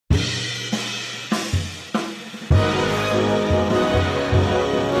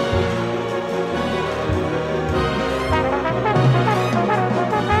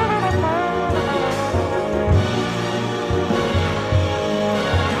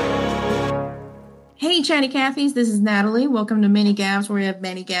Hey, Chatty Cathy's. This is Natalie. Welcome to Mini Gabs, where we have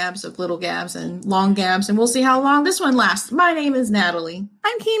many gabs of little gabs and long gabs, and we'll see how long this one lasts. My name is Natalie.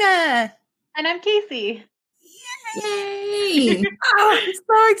 I'm Kina. And I'm Casey. Yay! I'm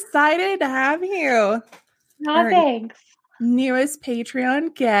so excited to have you. No, thanks. Newest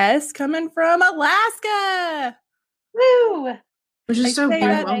Patreon guest coming from Alaska. Woo! Which is so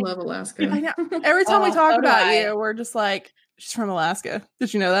beautiful. I I love Alaska. I know. Every time we talk about you, we're just like, she's from Alaska.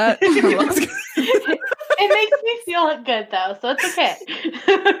 Did you know that? It makes me feel good, though, so it's okay.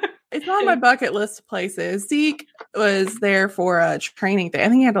 It's on my bucket list of places. Zeke was there for a training thing. I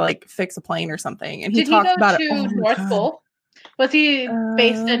think he had to like fix a plane or something. And he talked about it. Did he go to North Pole? Was he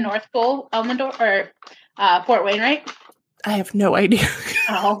based in North Pole, Elmendorf, or Fort Wainwright? I have no idea.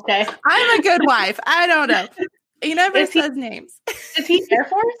 Oh, okay. I'm a good wife. I don't know. He never says names. Is he Air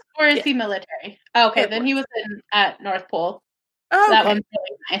Force or is he military? Okay, then he was at North Pole. Oh, that one's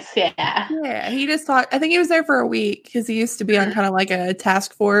really nice. Yeah. Yeah, he just talked. I think he was there for a week because he used to be on kind of like a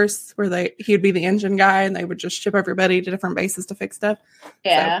task force where he would be the engine guy and they would just ship everybody to different bases to fix stuff.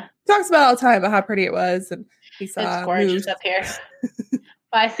 Yeah. So, he talks about all the time about how pretty it was, and he saw it's gorgeous moose up here.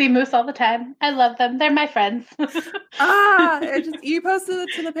 I see moose all the time. I love them. They're my friends. You posted it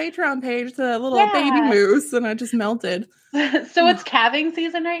to the Patreon page, the little baby moose, and I just melted. So it's calving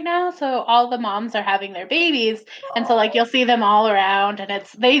season right now, so all the moms are having their babies, and so like you'll see them all around, and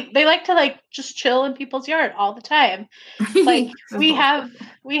it's they like to like just chill in people's yard all the time. Like we have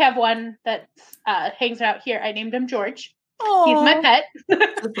one that hangs out here. I named him George. Aww. He's my pet.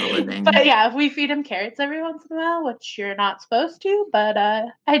 But yeah, we feed him carrots every once in a while, which you're not supposed to, but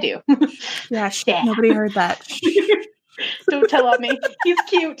I do. Yeah, nobody heard that. Don't tell on me. He's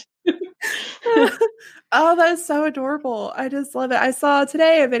cute. Oh, that's so adorable. I just love it. I saw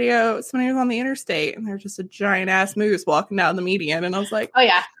today a video, somebody was on the interstate and there's just a giant ass moose walking down the median, and I was like, oh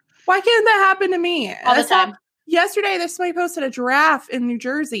yeah, why can't that happen to me? All the time. Yesterday, somebody posted a giraffe in New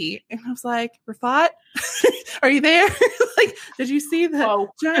Jersey, and I was like, Rafat, are you there? Like, did you see the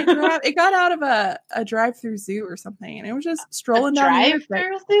giant giraffe? It got out of a drive-through zoo or something, and it was just strolling down the interstate.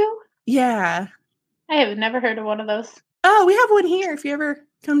 Drive-through zoo? Yeah. I have never heard of one of those. Oh, we have one here. If you ever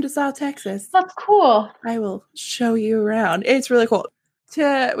come to South Texas, that's cool. I will show you around. It's really cool.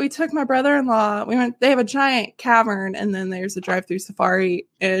 We took my brother-in-law. We went. They have a giant cavern, and then there's a drive-through safari.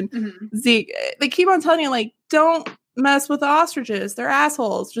 And Zeke, they keep on telling you like, don't mess with the ostriches. They're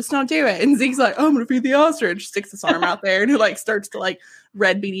assholes. Just don't do it. And Zeke's like, oh, I'm gonna feed the ostrich. Sticks his arm out there, and he like starts to like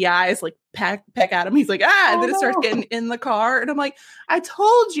red beady eyes, like peck at him. He's like, and then it starts getting in the car, and I'm like, I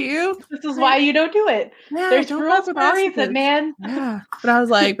told you. This is why you don't do it. Yeah, there's rules for a reason, man. Yeah, but I was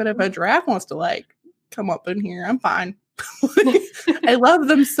like, but if a giraffe wants to like come up in here, I'm fine. I love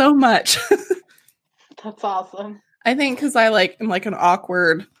them so much. That's awesome. I think because I am like an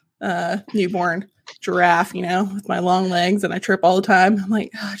awkward newborn giraffe, with my long legs, and I trip all the time. I'm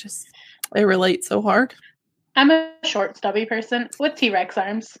like, I relate so hard. I'm a short, stubby person with T-Rex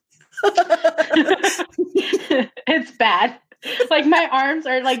arms. It's bad. Like my arms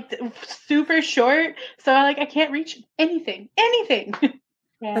are like super short, so I can't reach anything.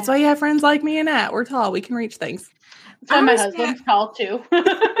 Yeah. That's why you have friends like me and Nat. We're tall. We can reach things. That's why my husband's tall too.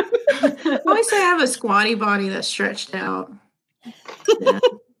 I always say I have a squatty body that's stretched out. Yeah.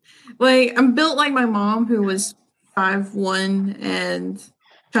 Like I'm built like my mom, who was 5'1" and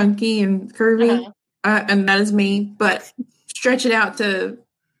chunky and curvy, and that is me. But stretch it out to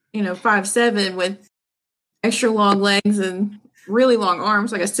 5'7" with extra long legs and really long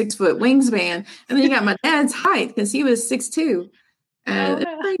arms, like a 6-foot wingspan. And then you got my dad's height because he was 6'2".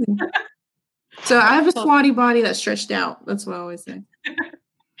 So I have a squatty body that's stretched out. That's what I always say.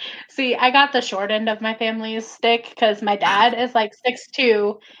 See, I got the short end of my family's stick because my dad is like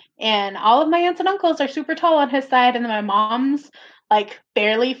 6'2", and all of my aunts and uncles are super tall on his side, and then my mom's like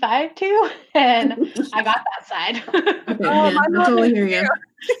barely 5'2", and I got that side. Okay, I totally hear you.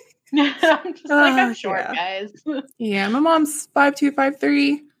 I'm just I'm short, guys. Yeah, my mom's 5'2",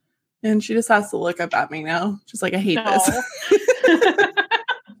 5'3", and she just has to look up at me now. She's like, I hate this.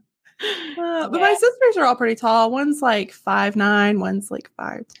 But my sisters are all pretty tall. One's like 5'9", one's like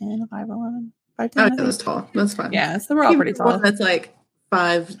 5'10", 5'11", 5'10". Oh, that's tall. That's fine. Yeah, so we're all pretty tall. One that's like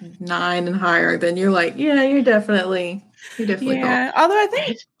 5'9" and higher, then you're like, yeah, you're definitely tall. Although I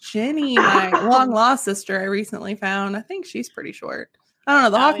think Jenny, my long lost sister, I recently found, I think she's pretty short. I don't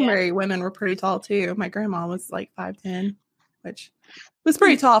know. The Hockenberry women were pretty tall too. My grandma was like 5'10", which was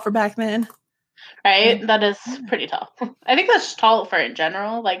pretty tall for back then. Right? That is pretty tall. I think that's tall for in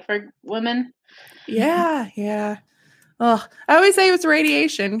general, like for women. Yeah. Oh, I always say it was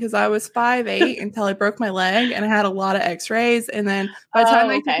radiation because I was 5'8" until I broke my leg and I had a lot of x-rays. And then by the time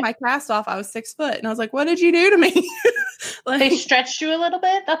they took my cast off, I was 6 foot. And I was like, what did you do to me? They stretched you a little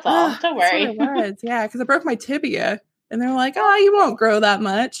bit? That's all. Don't worry. That's what it was. Yeah, because I broke my tibia. And they're like, oh, you won't grow that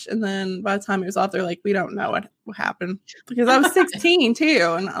much. And then by the time it was off, they're like, we don't know what happened. Because I was 16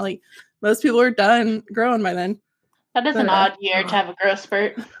 too. And like most people are done growing by then. That is an odd year to have a growth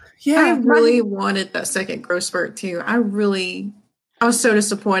spurt. Yeah, I really wanted that second growth spurt too. I was so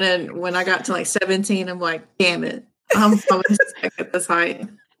disappointed when I got to like 17. I'm like, damn it. I'm probably stuck at this height.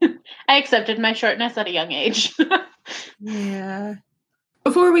 I accepted my shortness at a young age. Yeah.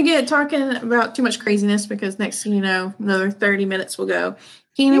 Before we get talking about too much craziness, because next thing you know, another 30 minutes will go.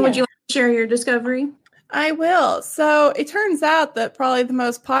 Keena, would you like to share your discovery? I will. So it turns out that probably the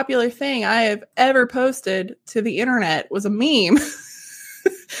most popular thing I have ever posted to the internet was a meme.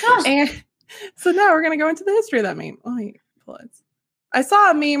 And so now we're going to go into the history of that meme. Let me pull it. I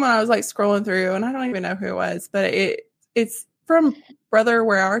saw a meme when I was like scrolling through, and I don't even know who it was, but it's from Brother,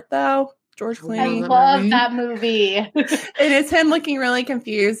 Where Art Thou? George Clooney. I love that movie. And it's him looking really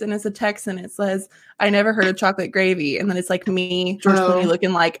confused, and it's a text, and it says, I never heard of chocolate gravy. And then it's like me, George Clooney,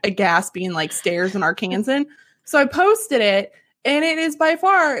 looking like a gasping like stairs in Arkansas. So I posted it, and it is by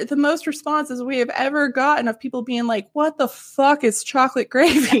far the most responses we have ever gotten of people being like, what the fuck is chocolate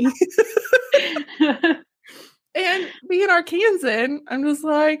gravy? And being Arkansan, I'm just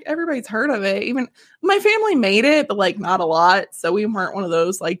like, everybody's heard of it. Even my family made it, but like not a lot. So we weren't one of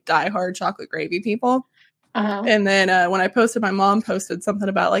those like diehard chocolate gravy people. Uh-huh. And then when I posted, my mom posted something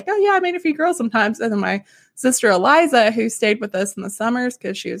about like, oh yeah, I made it for you girls sometimes. And then my sister Eliza, who stayed with us in the summers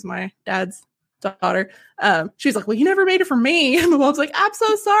because she was my dad's daughter, she was like, well, you never made it for me. And my mom's like, I'm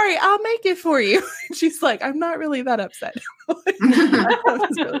so sorry, I'll make it for you. And she's like, I'm not really that upset. That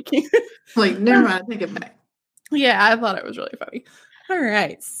was really cute. Like, never mind, take it back. Yeah, I thought it was really funny. All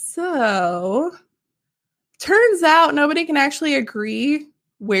right, so turns out nobody can actually agree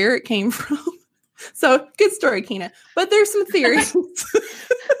where it came from. So good story, Keena. But there's some theories.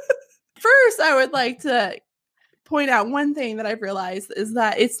 First, I would like to point out one thing that I've realized is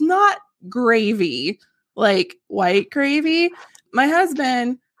that it's not gravy, like white gravy. My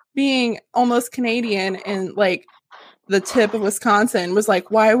husband, being almost Canadian and like the tip of Wisconsin, was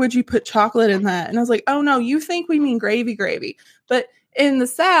like, why would you put chocolate in that? And I was like, oh no, you think we mean gravy. But in the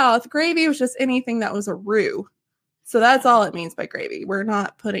South, gravy was just anything that was a roux. So that's all it means by gravy. We're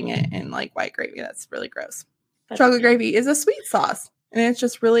not putting it in like white gravy. That's really gross. Chocolate gravy is a sweet sauce, and it's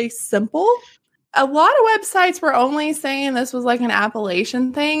just really simple. A lot of websites were only saying this was like an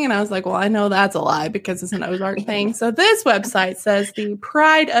Appalachian thing. And I was like, well, I know that's a lie because it's an Ozark thing. So this website says the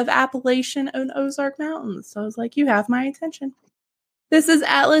pride of Appalachian and Ozark Mountains. So I was like, you have my attention. This is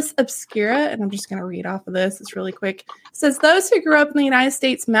Atlas Obscura, and I'm just going to read off of this. It's really quick. It says, those who grew up in the United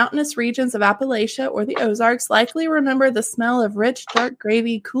States mountainous regions of Appalachia or the Ozarks likely remember the smell of rich, dark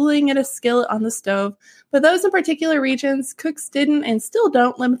gravy cooling in a skillet on the stove. But those in particular regions, cooks didn't and still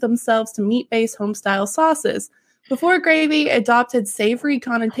don't limit themselves to meat-based home-style sauces. Before gravy adopted savory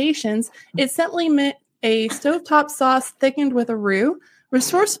connotations, it simply meant a stovetop sauce thickened with a roux.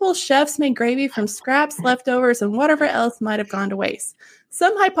 Resourceful chefs made gravy from scraps, leftovers, and whatever else might have gone to waste.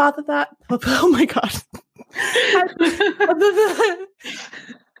 Some hypothesize... Oh my god.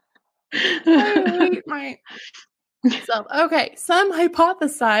 Some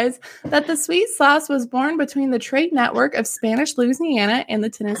hypothesize that the sweet sauce was born between the trade network of Spanish Louisiana and the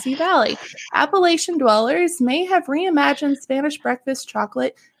Tennessee Valley. Appalachian dwellers may have reimagined Spanish breakfast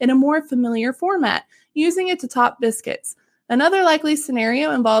chocolate in a more familiar format, using it to top biscuits. Another likely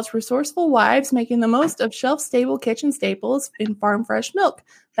scenario involves resourceful wives making the most of shelf-stable kitchen staples in farm-fresh milk.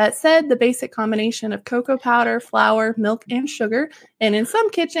 That said, the basic combination of cocoa powder, flour, milk, and sugar, and in some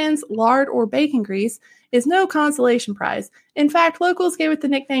kitchens, lard or bacon grease, is no consolation prize. In fact, locals gave it the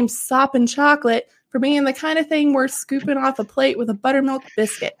nickname soppin' chocolate for being the kind of thing worth scooping off a plate with a buttermilk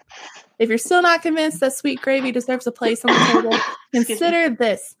biscuit. If you're still not convinced that sweet gravy deserves a place on the table, consider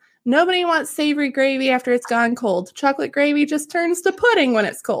this. Nobody wants savory gravy after it's gone cold. Chocolate gravy just turns to pudding when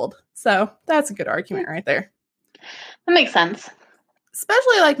it's cold. So that's a good argument right there. That makes sense.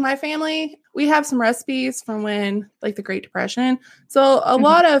 Especially like my family, we have some recipes from when like the Great Depression. So a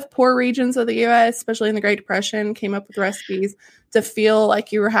lot of poor regions of the U.S., especially in the Great Depression, came up with recipes to feel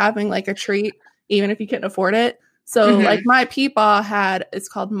like you were having like a treat, even if you couldn't afford it. So like my peepaw it's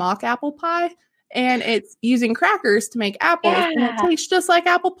called mock apple pie. And it's using crackers to make apples, and it tastes just like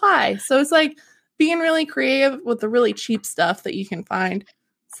apple pie. So it's like being really creative with the really cheap stuff that you can find.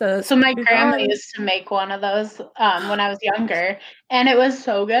 So my grandma used to make one of those when I was younger, and it was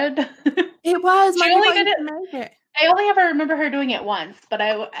so good. It was. My grandma used to make it. I only ever remember her doing it once, but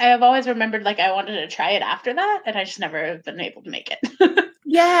I have always remembered like I wanted to try it after that, and I just never have been able to make it.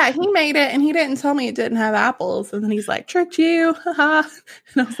 Yeah, he made it, and he didn't tell me it didn't have apples. And then he's like, tricked you. Haha.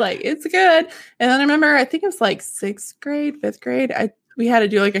 And I was like, it's good. And then I remember, I think it was like 6th grade, 5th grade. We had to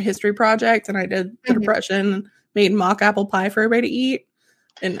do like a history project, and I did the Depression and made mock apple pie for everybody to eat.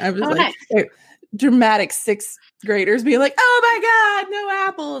 And I was nice. Dramatic 6th graders being like, oh my God, no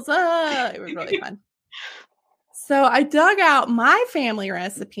apples. It was really fun. So I dug out my family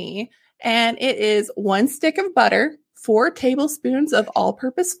recipe, and it is 1 stick of butter, 4 tablespoons of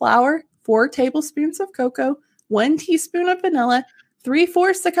all-purpose flour, 4 tablespoons of cocoa, 1 teaspoon of vanilla,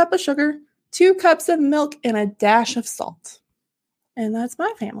 3/4 a cup of sugar, 2 cups of milk, and a dash of salt. And that's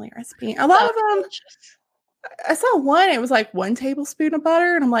my family recipe. A lot of them, I saw one, it was like 1 tablespoon of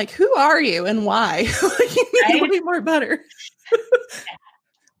butter, and I'm like, who are you and why? You need way more butter.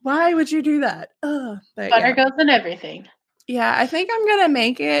 Why would you do that? Butter goes in everything. Yeah, I think I'm going to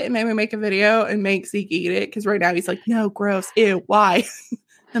make it and maybe make a video and make Zeke eat it, because right now he's like, no, gross, ew, why?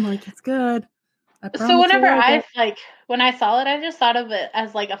 I'm like, it's good. So whenever when I saw it, I just thought of it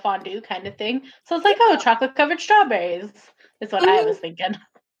as like a fondue kind of thing. So it's like, chocolate covered strawberries is what I was thinking.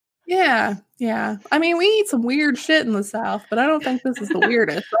 Yeah. I mean, we eat some weird shit in the South, but I don't think this is the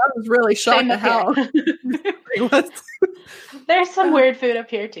weirdest. I was really shocked at how it was. There's some weird food up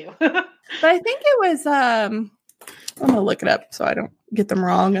here too. But I think it was I'm gonna look it up so I don't get them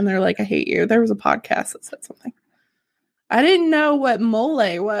wrong, and they're like, I hate you. There was a podcast that said something. I didn't know what mole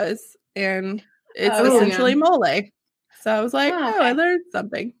was, and it's essentially mole. So I was like, I learned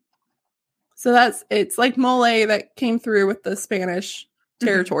something. So it's like mole that came through with the Spanish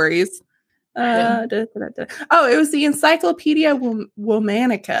territories. It was the Encyclopedia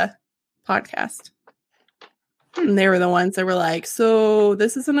Womanica podcast. And they were the ones that were like, so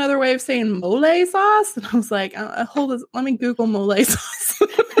this is another way of saying mole sauce? And I was like, let me Google mole sauce.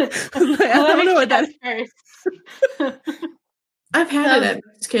 I don't know what that is. I've had it at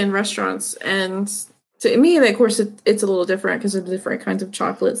Mexican restaurants, and to me, of course, it's a little different because of the different kinds of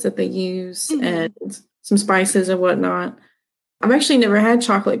chocolates that they use and some spices and whatnot. I've actually never had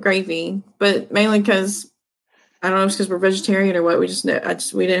chocolate gravy, but mainly because I don't know if it's because we're vegetarian or what. We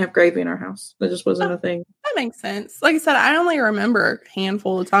didn't have gravy in our house. That just wasn't a thing. That makes sense. Like I said, I only remember a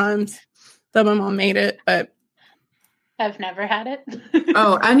handful of times that my mom made it, but I've never had it.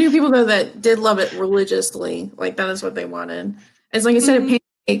 I knew people though that did love it religiously. Like that is what they wanted. It's like instead of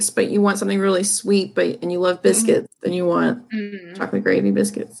pancakes, but you want something really sweet, and you love biscuits, and you want chocolate gravy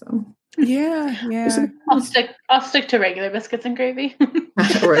biscuits. So yeah. I'll stick to regular biscuits and gravy.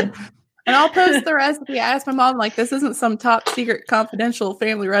 Right. And I'll post the recipe. I asked my mom, like, this isn't some top secret confidential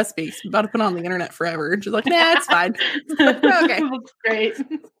family recipe. It's about to put on the internet forever. And she's like, nah, it's fine. Okay. That's great.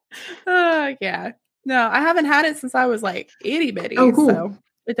 Yeah. No, I haven't had it since I was like itty bitty. Oh, cool. So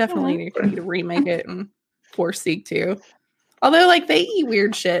I definitely need to remake it and force Zeke to. Although, like, they eat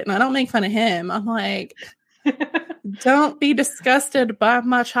weird shit and I don't make fun of him. I'm like, don't be disgusted by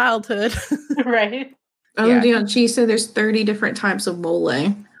my childhood. Right. She said there's 30 different types of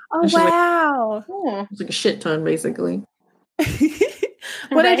mole. Oh, wow. It's like a shit ton, basically.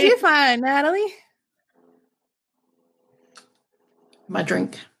 What did you find, Natalie? My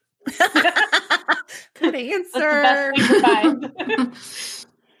drink. Good answer. That's the best thing to find.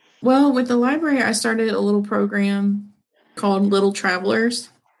 Well, with the library, I started a little program called Little Travelers.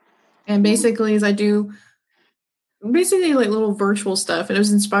 And basically, I do like little virtual stuff. And it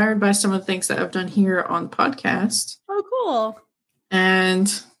was inspired by some of the things that I've done here on the podcast. Oh, cool.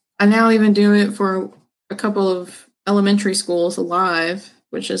 And I now even do it for a couple of elementary schools live,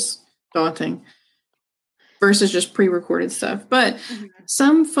 which is daunting versus just pre-recorded stuff. But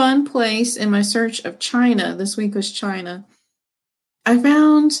some fun place in my search of China, this week was China. I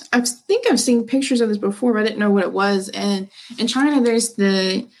think I've seen pictures of this before, but I didn't know what it was. And in China, there's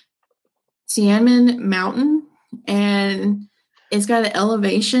the Tiananmen Mountain, and it's got an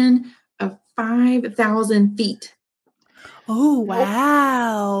elevation of 5,000 feet. Oh,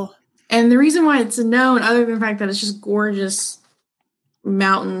 wow. And the reason why it's known, other than the fact that it's just gorgeous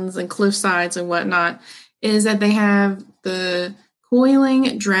mountains and cliff sides and whatnot, is that they have the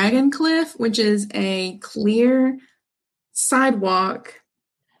Coiling Dragon Cliff, which is a clear sidewalk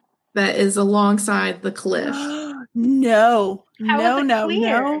that is alongside the cliff. No.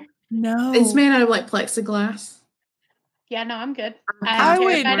 Clear? No. It's made out of like plexiglass. Yeah, no, I'm good. I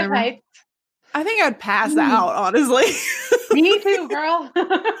think I'd pass out, honestly. Me too, girl.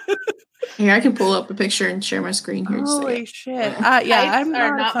 Here, I can pull up a picture and share my screen here. Holy shit. I'm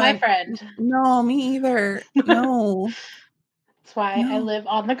not my friend. No, me either. No. That's why I live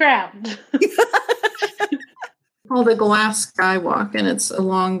on the ground. called the Glass Skywalk, and it's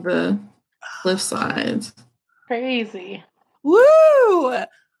along the cliff sides. Crazy. Woo!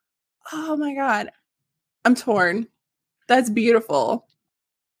 Oh my god. I'm torn. That's beautiful.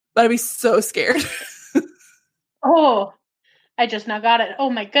 But I'd be so scared. Oh, I just now got it. Oh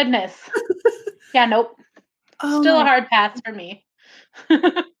my goodness. Yeah, nope. Oh Still a my- hard pass for me.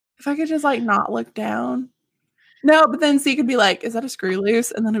 If I could just like not look down. No, but then C could be like, is that a screw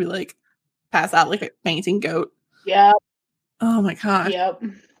loose? And then I'd be like, pass out like a fainting goat. Yep. Oh my god. Yep.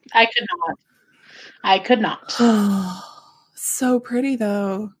 I could not. So pretty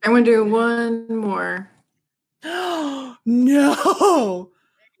though. I'm gonna do one more. No. No.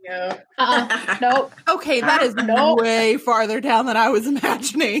 Nope. Okay, that is Nope. way farther down than I was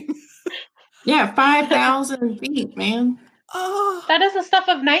imagining. Yeah, 5,000 feet, man. Oh, That is the stuff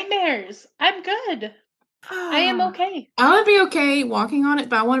of nightmares. I'm good. I am okay. I want to be okay walking on it,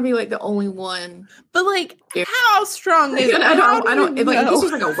 but I want to be like the only one. But like, Yeah. how strong is it? I don't. It, like, it just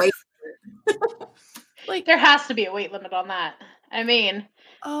seems like a weight. Like, There has to be a weight limit on that. I mean,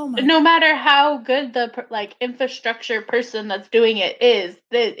 oh my. no matter how good the infrastructure person that's doing it is,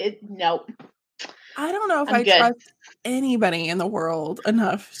 nope. I don't know if I'm I good. trust anybody in the world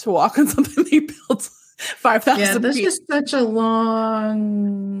enough to walk on something they built 5,000 Yeah, that's feet. just such a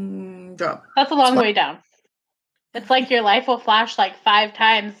long drop. That's a long way down. It's like your life will flash like 5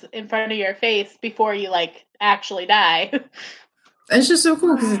 times in front of your face before you like actually die. It's just so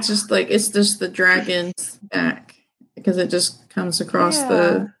cool because it's just the dragon's back because it just comes across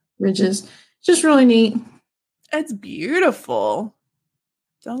the ridges. Just really neat. It's beautiful.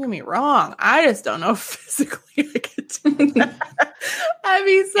 Don't get me wrong. I just don't know if physically I could do that. I'd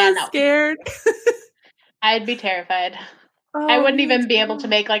be so scared. I'd be terrified. Oh, I wouldn't even be able to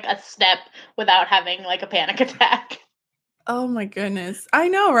make like a step without having like a panic attack. Oh my goodness. I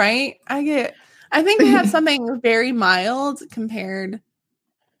know, right? I think they have something very mild compared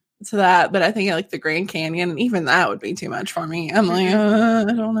to that, but I think like the Grand Canyon, even that would be too much for me. I'm like, I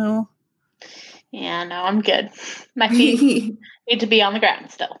don't know. Yeah, no, I'm good. My feet need to be on the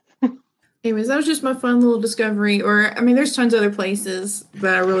ground still. Anyways, that was just my fun little discovery. Or, I mean, there's tons of other places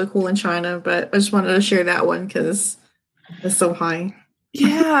that are really cool in China, but I just wanted to share that one because it's so high.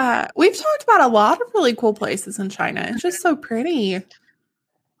 Yeah, we've talked about a lot of really cool places in China. It's just so pretty.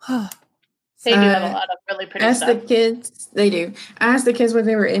 They do have a lot of really pretty ask stuff. The kids, they do. I asked the kids what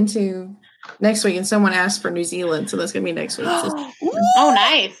they were into next week, and someone asked for New Zealand, so that's going to be next week. Oh,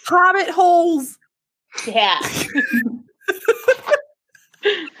 nice. Hobbit holes. Yeah.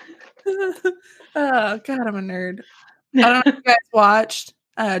 Oh, God, I'm a nerd. I don't know if you guys watched.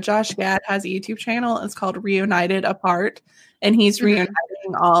 Josh Gad has a YouTube channel. It's called Reunited Apart, and he's reuniting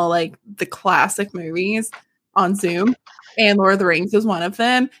all like the classic movies on Zoom. And Lord of the Rings is one of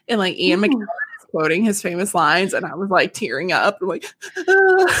them. And like Ian McKellen is quoting his famous lines, and I was like tearing up. I'm like,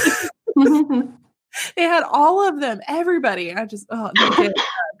 they had all of them, everybody. I just they did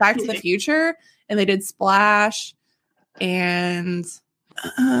Back to the Future, and they did Splash, and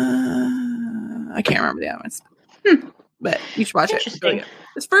I can't remember the other ones. But you should watch it. It's really good.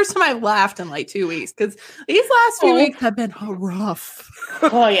 It's the first time I've laughed in like 2 weeks because these last few weeks have been rough.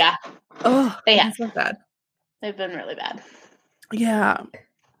 Oh yeah. Oh, they have. So bad. They've been really bad. Yeah.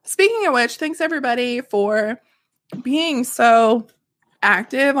 Speaking of which, thanks everybody for being so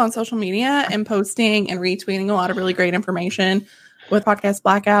active on social media and posting and retweeting a lot of really great information with Podcast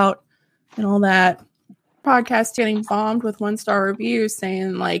Blackout and all that. Podcast getting bombed with 1-star reviews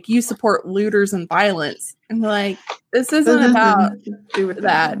saying like you support looters and violence. And like, this isn't about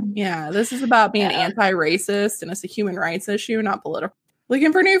that. Yeah, this is about being anti-racist, and it's a human rights issue, not political.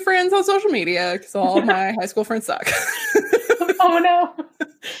 Looking for new friends on social media because all of my high school friends suck. Oh no.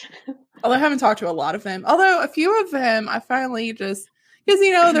 Although I haven't talked to a lot of them. Although a few of them I finally just, because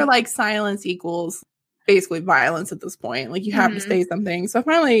they're like silence equals basically violence at this point. Like you have to say something. So I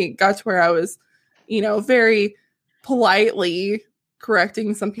finally got to where I was, very politely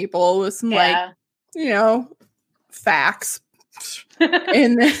correcting some people with some facts.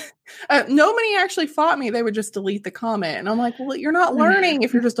 And nobody actually fought me. They would just delete the comment. And I'm like, well, you're not learning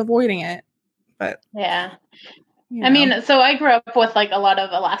if you're just avoiding it. But yeah. I mean, so I grew up with like a lot of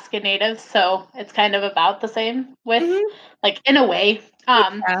Alaska natives, so it's kind of about the same with like in a way.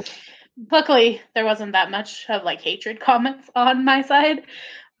 Luckily there wasn't that much of like hatred comments on my side.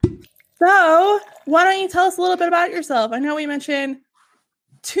 So why don't you tell us a little bit about yourself? I know we mentioned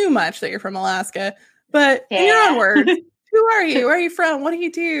too much that you're from Alaska, but in your own words, who are you? Where are you from? What do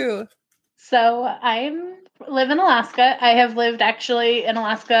you do? So I live in Alaska. I have lived actually in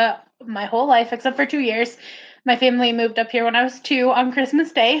Alaska my whole life, except for 2 years. My family moved up here when I was 2 on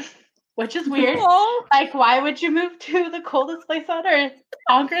Christmas Day. which is weird. Aw. Like, why would you move to the coldest place on earth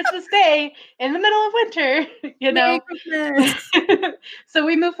on Christmas Day in the middle of winter? You know? Merry Christmas. So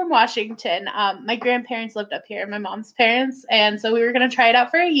we moved from Washington. My grandparents lived up here, my mom's parents, and so we were going to try it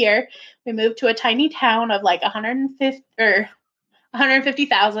out for a year. We moved to a tiny town of like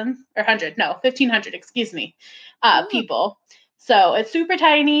 150,000 or 1,500, excuse me, people. So it's super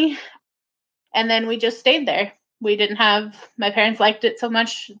tiny. And then we just stayed there. My parents liked it so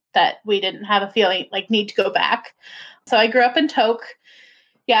much that we didn't have a feeling like need to go back. So I grew up in Tok.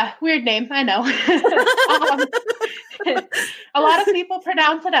 Yeah, weird name, I know. A lot of people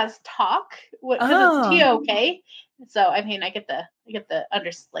pronounce it as Talk because it's T-O-K. So I mean, I get the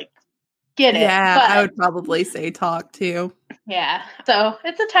get it. Yeah, but, I would probably say Talk too. Yeah, so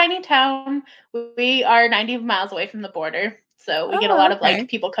it's a tiny town. We are 90 miles away from the border, so we get a lot of like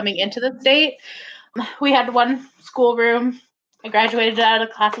people coming into the state. We had one schoolroom. I graduated out of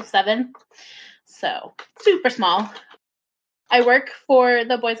a class of 7, so super small. I work for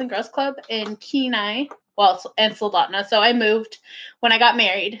the Boys and Girls Club in Kenai, and Soldotna. So I moved when I got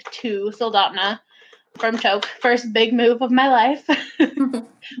married to Soldotna from Tok. First big move of my life,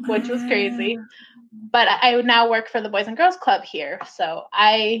 which was crazy. But I now work for the Boys and Girls Club here, so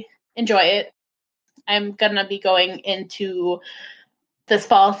I enjoy it. I'm going to be going into this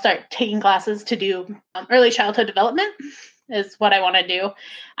fall, start taking classes to do early childhood development is what I want to do.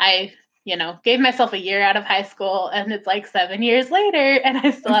 I, gave myself a year out of high school, and it's like 7 years later, and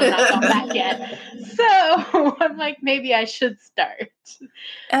I still have not gone back yet. So I'm like, maybe I should start.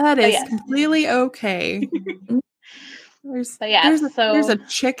 That is completely okay. There's a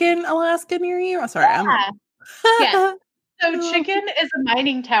chicken Alaska near you. Oh, sorry. Yeah. So Chicken is a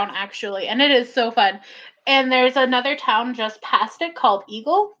mining town, actually, and it is so fun. And there's another town just past it called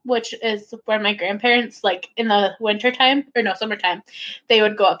Eagle, which is where my grandparents, like in the summertime, they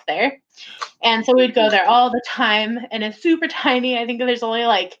would go up there. And so we'd go there all the time, and it's super tiny. I think there's only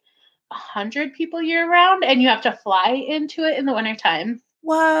like 100 people year round, and you have to fly into it in the wintertime.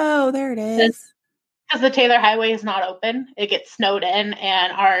 Whoa, there it is. Because the Taylor Highway is not open. It gets snowed in,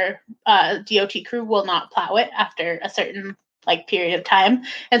 and our DOT crew will not plow it after a certain period of time.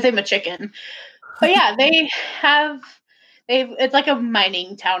 And same with Chicken. But yeah, it's like a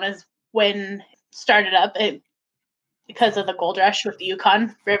mining town is when it started up because of the gold rush with the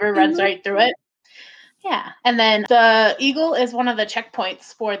Yukon River runs right through it. Yeah. And then the Eagle is one of the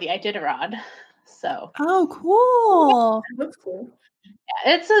checkpoints for the Iditarod. So. Oh, cool. That's cool.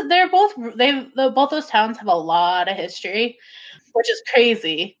 Yeah, both those towns have a lot of history, which is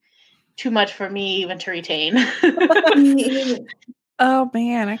crazy. Too much for me even to retain. Oh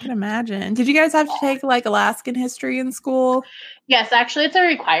man, I can imagine. Did you guys have to take like Alaskan history in school? Yes, actually it's a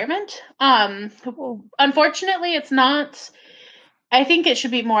requirement. Unfortunately it's not. I think it should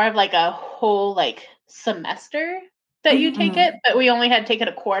be more of like a whole semester that you take it, but we only had taken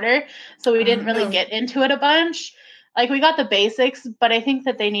a quarter, so we didn't really get into it a bunch. We got the basics, but I think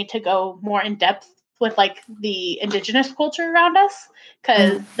that they need to go more in depth with the indigenous culture around us,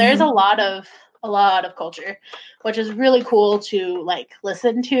 because there's a lot of culture, which is really cool to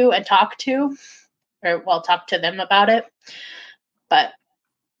listen to and talk to, talk to them about it. But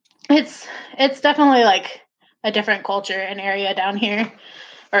it's definitely a different culture and area down here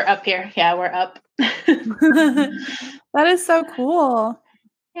or up here. Yeah, we're up. That is so cool.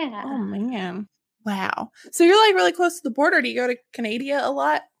 Yeah. Oh man. Wow. So you're really close to the border. Do you go to Canada a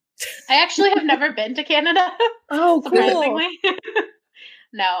lot? I actually have never been to Canada. Oh, surprisingly. Cool.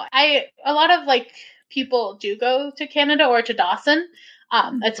 No, a lot of people do go to Canada or to Dawson.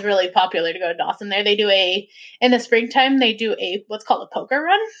 It's really popular to go to Dawson there. They do in the springtime, they do what's called a poker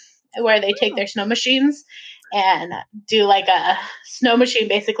run, where they take their snow machines and do a snow machine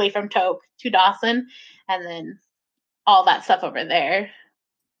basically from Tok to Dawson, and then all that stuff over there.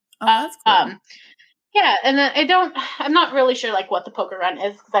 Oh, that's cool. Yeah, and then I'm not really sure what the poker run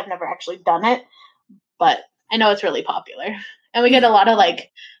is because I've never actually done it, but I know it's really popular. And we get a lot of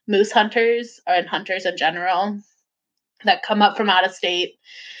moose hunters and hunters in general that come up from out of state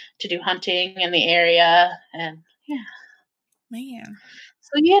to do hunting in the area. And yeah. Man.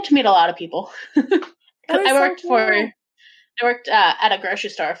 So you get to meet a lot of people. I worked at a grocery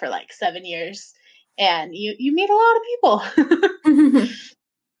store for 7 years, and you meet a lot of people.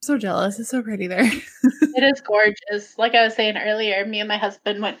 So jealous. It's so pretty there. It is gorgeous. Like I was saying earlier, me and my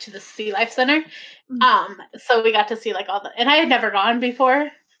husband went to the Sea Life Center. So we got to see and I had never gone before,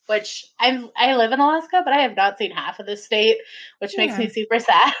 which I live in Alaska, but I have not seen half of the state, which makes me super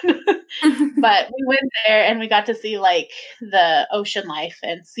sad. But we went there and we got to see the ocean life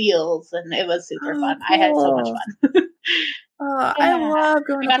and seals, and it was super fun. Cool. I had so much fun. I love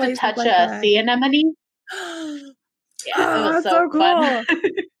going to places touch like a that. sea anemone. Yeah, it was so fun.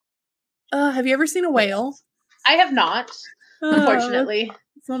 Cool. Have you ever seen a whale? I have not, unfortunately.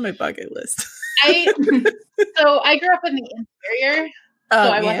 It's on my bucket list. I grew up in the interior, so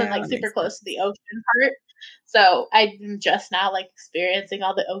I wasn't like super close to the ocean part. So I'm just now like experiencing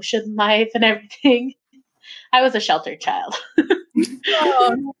all the ocean life and everything. I was a sheltered child.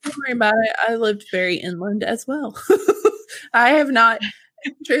 Don't worry about it. I lived very inland as well. I have not.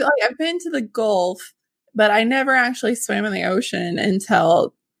 I've been to the Gulf, but I never actually swam in the ocean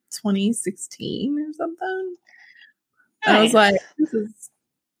until 2016 or something. Nice. And I was like, this is.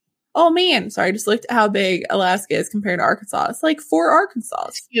 Oh man! Sorry, I just looked at how big Alaska is compared to Arkansas. It's like 4 Arkansas.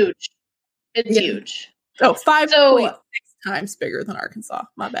 It's huge. It's huge. Oh, 5.6 times bigger than Arkansas.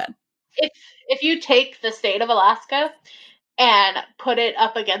 My bad. If you take the state of Alaska and put it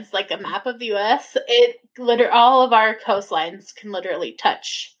up against like a map of the U.S., all of our coastlines can literally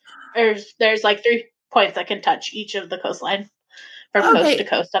touch. There's like 3 points that can touch each of the coastline from coast to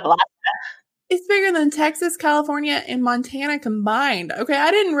coast of Alaska. It's bigger than Texas, California, and Montana combined. Okay,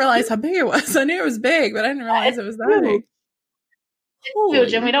 I didn't realize how big it was. I knew it was big, but I didn't realize it was that big. It's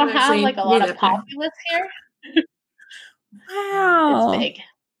huge, and we don't have like a lot of populace here. Wow. It's big.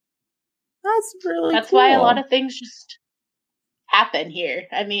 That's really That's why a lot of things just happen here.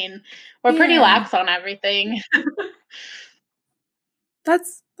 I mean, we're pretty lax on everything.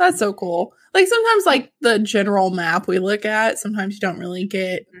 That's so cool. Like sometimes like the general map we look at, sometimes you don't really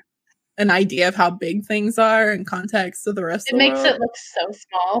get an idea of how big things are in context of the rest of the world. It makes it look so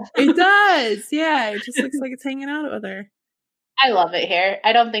small. It does. Yeah. It just looks like it's hanging out with her. I love it here.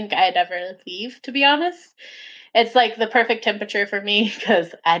 I don't think I'd ever leave, to be honest. It's like the perfect temperature for me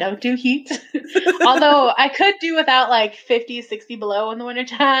because I don't do heat. Although I could do without like 50, 60 below in the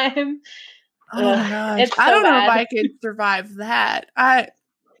wintertime. Oh my gosh. I don't know if I could survive that. I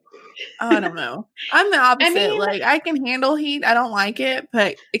don't know. I'm the opposite. I mean, like I can handle heat. I don't like it,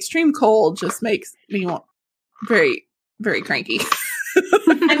 but extreme cold just makes me very, very cranky.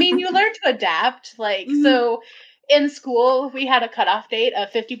 I mean, you learn to adapt. Like, so in school, we had a cutoff date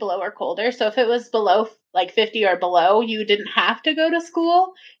of 50 below or colder. So if it was below like 50 or below, you didn't have to go to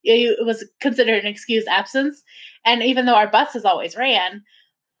school. It was considered an excused absence. And even though our buses always ran,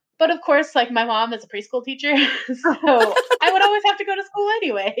 but of course, like my mom is a preschool teacher, so I would always have to go to school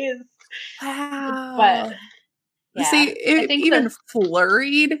anyways. Wow. But yeah, see, even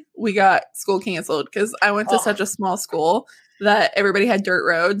flurried, we got school canceled because I went to such a small school that everybody had dirt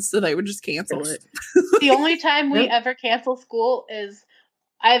roads, so they would just cancel it. The only time we ever cancel school is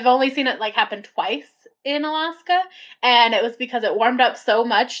I've only seen it like happen twice in Alaska, and it was because it warmed up so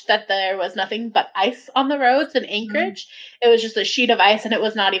much that there was nothing but ice on the roads in Anchorage. It was just a sheet of ice, and it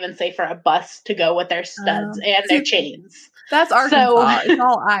was not even safe for a bus to go with their studs and their chains. That's Arkansas. It's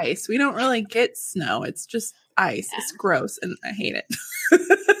all ice. We don't really get snow. It's just ice. Yeah. It's gross, and I hate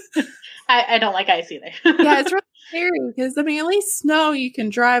it. I don't like ice either. Yeah, it's really scary because, I mean, at least snow you can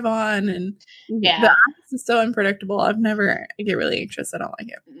drive on, and the ice is so unpredictable. I get really anxious. I don't like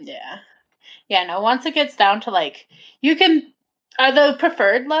it. Yeah. Yeah, no, once it gets down to like, the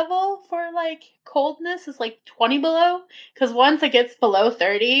preferred level for like coldness is like 20 below. Because once it gets below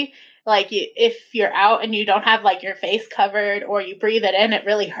 30, like if you're out and you don't have like your face covered or you breathe it in, it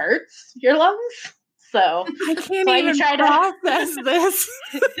really hurts your lungs. So I can't even process this.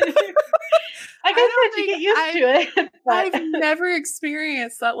 I guess I you get used to it. But I've never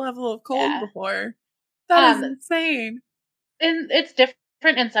experienced that level of cold before. That is insane. And it's different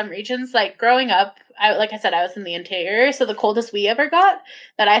in some regions. Like growing up, like I said, I was in the interior, so the coldest we ever got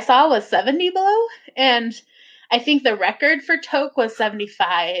that I saw was 70 below, and I think the record for Tok was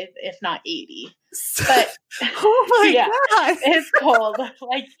 75, if not 80. But oh my god, it's cold.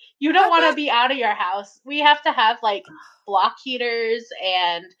 Like you don't want to be out of your house. We have to have like block heaters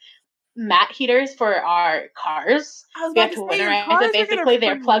and mat heaters for our cars. We have to winterize it. Basically,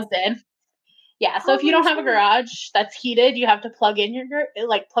 they're plugged in. Yeah, so if you don't have a garage that's heated, you have to plug in your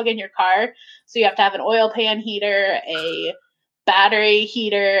car. So you have to have an oil pan heater, a battery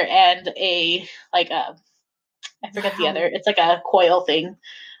heater, and I forget the other. It's like a coil thing.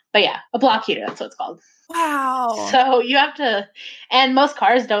 But yeah, a block heater, that's what it's called. Wow. So you have to, and most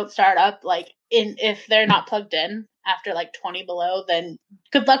cars don't start up if they're not plugged in after like 20 below, then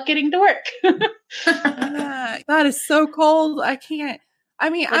good luck getting to work. That is so cold. I can't. I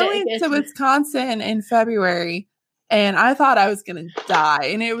mean, I went to Wisconsin in February, and I thought I was going to die,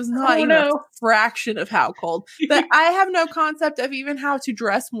 and it was not even a fraction of how cold. But I have no concept of even how to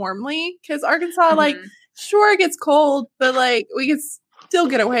dress warmly, because Arkansas, sure, it gets cold, but, we get still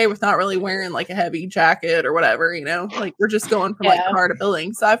get away with not really wearing like a heavy jacket or whatever, you know, like we're just going from like car to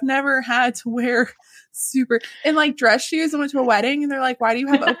building. So I've never had to wear super and like dress shoes. I went to a wedding and they're like, why do you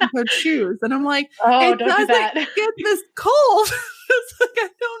have open toed shoes? And I'm like, oh, don't do that. Get this cold. It's like, I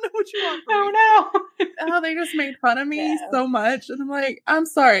don't know what you want from me. No. Oh, they just made fun of me so much. And I'm like, I'm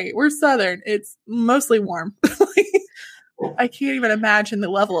sorry, we're Southern. It's mostly warm. I can't even imagine the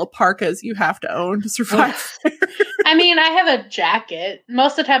level of parkas you have to own to survive. I mean, I have a jacket.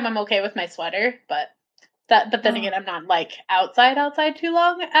 Most of the time I'm okay with my sweater, but then again, I'm not like outside too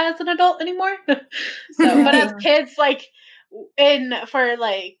long as an adult anymore. So, but as kids, like for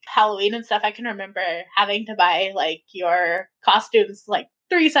like Halloween and stuff, I can remember having to buy like your costumes like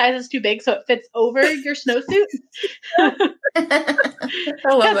 3 sizes too big so it fits over your snowsuit.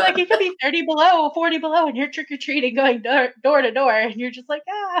 Because like it could be 30 below, 40 below, and you're trick-or-treating going door to door, and you're just like,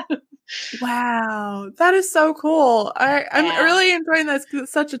 ah. Wow, that is so cool. I'm really enjoying this because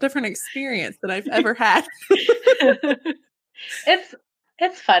it's such a different experience than I've ever had.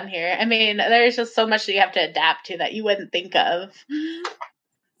 It's fun here. I mean, there's just so much that you have to adapt to that you wouldn't think of.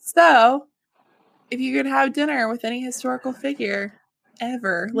 So, if you could have dinner with any historical figure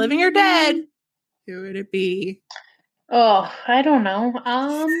ever, living or dead, who would it be? Oh, I don't know.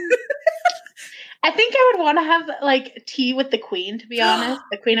 I think I would want to have like tea with the Queen, to be honest,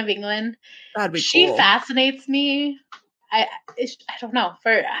 the Queen of England. That'd be She cool. fascinates me. I don't know,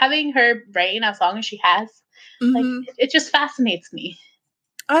 for having her reign as long as she has, like it just fascinates me.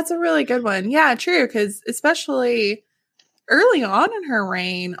 That's a really good one. Yeah, true. Because especially early on in her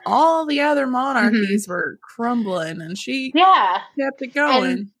reign, all the other monarchies were crumbling, and she kept it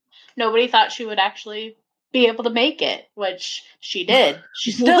going. And nobody thought she would actually be able to make it, which she did.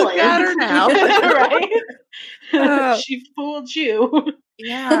 She still Look is. at her now, right? She fooled you.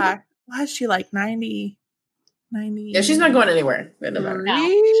 Yeah. Why is she like 90? Yeah, she's not going anywhere.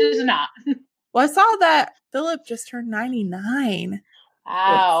 No, she's not. Well, I saw that Philip just turned 99.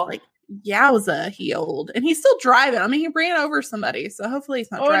 Wow. Like, yowza, he old. And he's still driving. I mean, he ran over somebody, so hopefully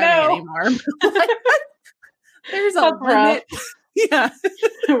he's not driving anymore. There's a limit. Yeah.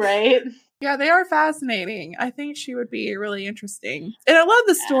 Right? Yeah, they are fascinating. I think she would be really interesting. And I love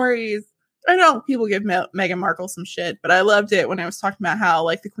the stories. I know people give Meghan Markle some shit, but I loved it when I was talking about how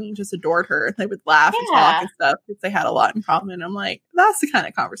like the Queen just adored her and they would laugh and talk and stuff because they had a lot in common. I'm like, that's the kind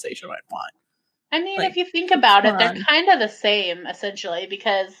of conversation I'd want. I mean, like, if you think about it, they're kind of the same essentially,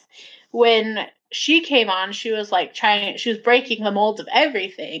 because when she came on, she was like she was breaking the molds of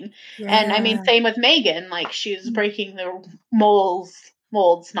everything. Yeah. And I mean, same with Meghan, like she was breaking the molds,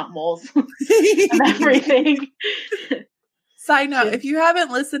 not moles, of everything. Side note, if you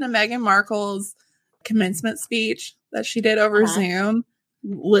haven't listened to Meghan Markle's commencement speech that she did over Zoom,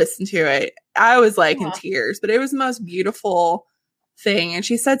 listen to it. I was like in tears, but it was the most beautiful thing. And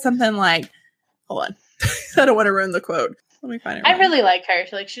she said something like, hold on, I don't want to ruin the quote. Let me find it. I really like her.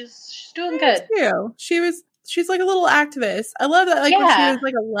 Like she's doing good. Too. She's like a little activist. I love that. Like when she was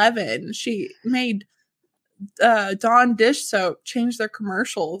like 11, she made Dawn dish soap change their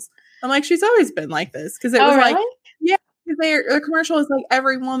commercials. I'm like, she's always been like this because it was like, the commercial is like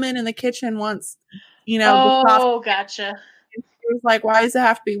every woman in the kitchen wants, you know. Oh, gotcha. It was like, why does it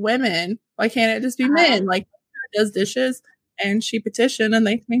have to be women? Why can't it just be men? Like, does dishes, and she petitioned, and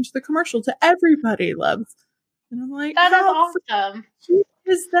they changed the commercial to everybody loves. And I'm like, that is awesome.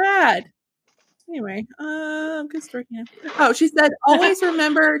 Is that? Anyway, I'm just drinking. Oh, she said, always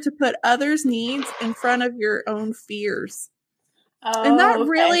remember to put others' needs in front of your own fears. Oh, and that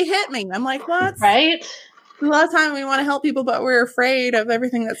really hit me. I'm like, what? Right? A lot of time we want to help people, but we're afraid of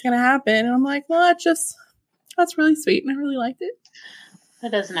everything that's going to happen. And I'm like, well, that's really sweet. And I really liked it.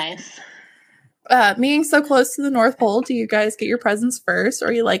 That is nice. Being so close to the North Pole, do you guys get your presents first, or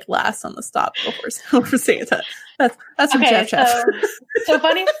are you like last on the stop before Santa? That's from Jeff. So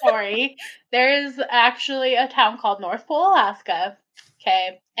funny story. There is actually a town called North Pole, Alaska.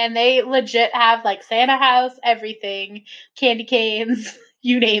 Okay, and they legit have like Santa house, everything, candy canes,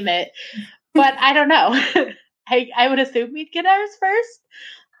 you name it. But I don't know. I would assume we'd get ours first,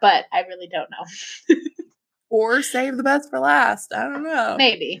 but I really don't know. Or save the best for last. I don't know.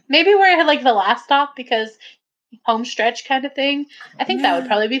 Maybe we're like the last stop because home stretch kind of thing. I think that would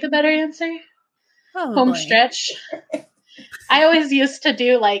probably be the better answer. Probably. Home stretch. I always used to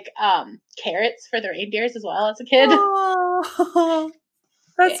do like carrots for the reindeers as well as a kid. Oh,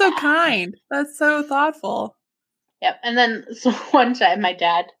 that's so kind. That's so thoughtful. Yep. And then so one time my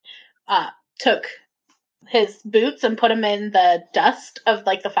dad took his boots and put them in the dust of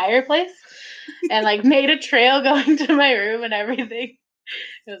like the fireplace and like made a trail going to my room and everything.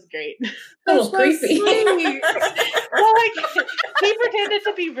 It was great. A little creepy. Well, like he pretended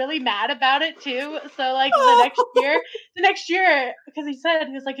to be really mad about it too. So like the next year, because he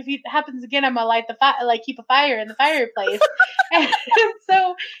was like, if it happens again, I'm gonna light the fire, like keep a fire in the fireplace. And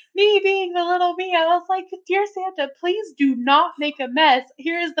so me being the little me, I was like, dear Santa, please do not make a mess.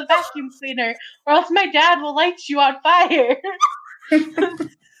 Here is the vacuum cleaner, or else my dad will light you on fire.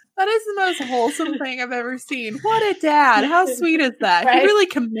 That is the most wholesome thing I've ever seen. What a dad. How sweet is that? Right? He really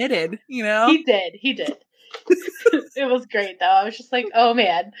committed, you know? He did. It was great though. I was just like, oh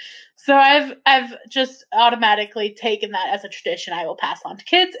man. So I've just automatically taken that as a tradition I will pass on to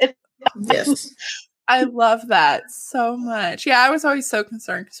kids. Yes. I love that so much. Yeah, I was always so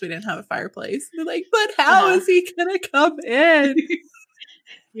concerned because we didn't have a fireplace. They're like, but how is he gonna come in?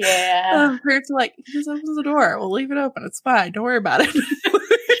 Yeah. Parents are like, he just opens the door. We'll leave it open. It's fine. Don't worry about it.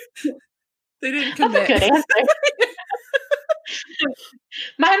 They didn't commit. That's a good answer.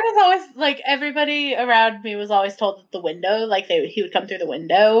 Mine was always like everybody around me was always told that the window, like he would come through the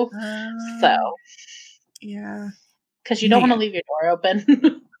window. So yeah, because you don't want to leave your door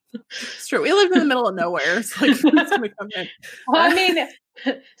open. It's true. We lived in the middle of nowhere. So like, who's gonna come in? Well, I mean,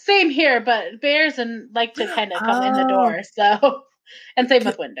 same here, but bears like to kind of come in the door. So, and same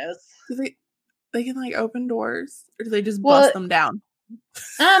with windows. Do they can like open doors, or do they just bust them down?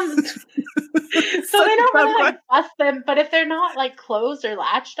 So they don't really like bust them, but if they're not like closed or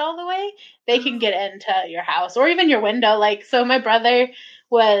latched all the way, they can get into your house or even your window. Like, so my brother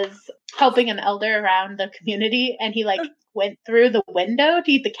was helping an elder around the community, and he like went through the window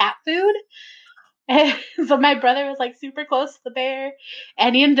to eat the cat food. And so my brother was like super close to the bear,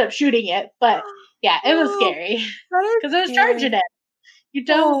 and he ended up shooting it. But yeah, it was scary because it was charging it. You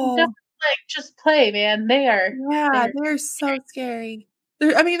don't like just play, man. They're so scary.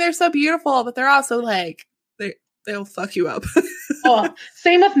 They're so beautiful, but they're also like they'll fuck you up.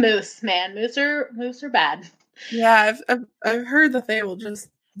 Same with moose, man. Moose are bad. Yeah, I've heard that they will just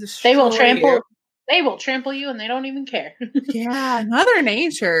destroy They will trample. You. They will trample you, and they don't even care. Yeah, Mother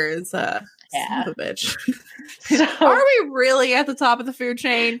Nature is son of a bitch. So, are we really at the top of the food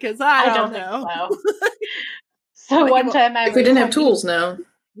chain? Because I don't know. So one time if we didn't have tools now.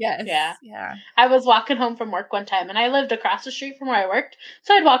 Yes. Yeah. I was walking home from work one time, and I lived across the street from where I worked,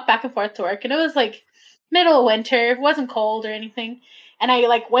 so I'd walk back and forth to work, and it was like middle of winter. It wasn't cold or anything, and I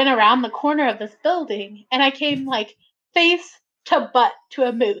like went around the corner of this building, and I came like face to butt to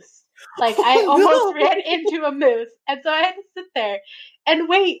a moose. Like I almost ran into a moose, and so I had to sit there and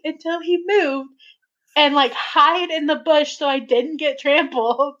wait until he moved and like hide in the bush so I didn't get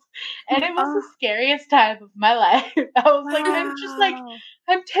trampled. And it was the scariest time of my life. I was like,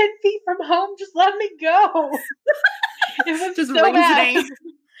 I'm 10 feet from home. Just let me go. It was just so bad.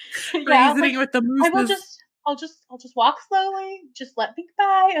 Reasoning with the moose. I'll just walk slowly. Just let me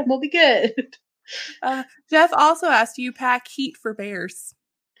by, and we'll be good. Jeff also asked, do you pack heat for bears?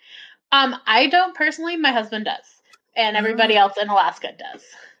 I don't personally. My husband does, and everybody else in Alaska does.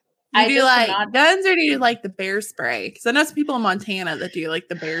 Do you like guns, or do you like the bear spray? Because I know some people in Montana that do like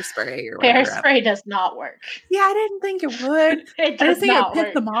the bear spray or whatever. Bear spray does not work. Yeah, I didn't think it would. I just think it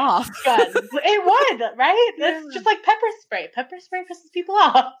pissed them off. Guns. It would, right? It's just like pepper spray. Pepper spray pisses people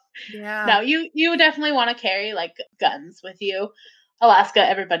off. Yeah. No, you definitely want to carry like guns with you. Alaska,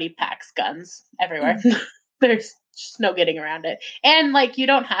 everybody packs guns everywhere. Mm-hmm. There's just no getting around it. And like, you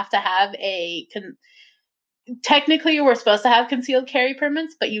don't have to have technically we're supposed to have concealed carry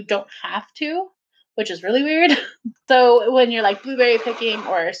permits, but you don't have to, which is really weird. So when you're like blueberry picking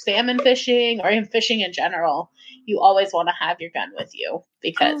or salmon fishing or even fishing in general, you always want to have your gun with you,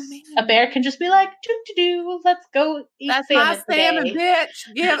 because a bear can just be like, let's go eat That's salmon my salmon, today.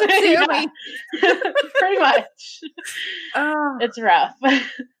 bitch. Give it to me. Pretty much. It's rough.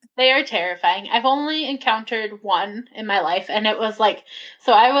 They are terrifying. I've only encountered one in my life, and it was like,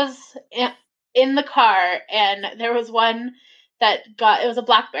 so I was in the car, and there was one that it was a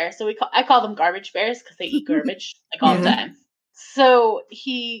black bear. So I call them garbage bears because they eat garbage like all the time. So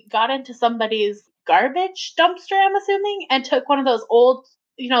he got into somebody's garbage dumpster, I'm assuming, and took one of those old,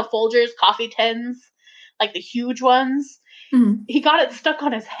 Folgers coffee tins, like the huge ones. Mm-hmm. He got it stuck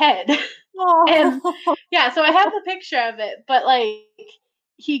on his head. And yeah, so I have the picture of it, but like,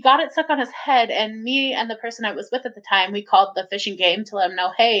 he got it stuck on his head, and me and the person I was with at the time, we called the fishing game to let them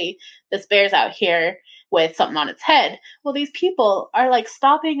know, hey, this bear's out here with something on its head. Well, these people are like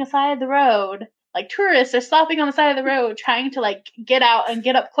stopping aside the road, like tourists are stopping on the side of the road, trying to like get out and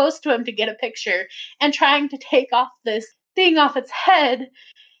get up close to him to get a picture, and trying to take off this thing off its head.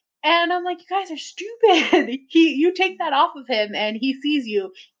 And I'm like, you guys are stupid. You take that off of him and he sees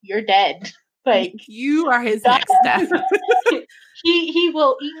you, you're dead. Like, you are his next step. he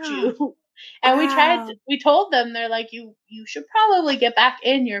will eat you. And we told them, they're like, you should probably get back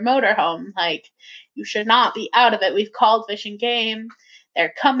in your motorhome. Like, you should not be out of it. We've called Fish and Game.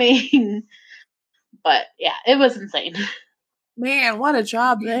 They're coming. But yeah, it was insane. Man, what a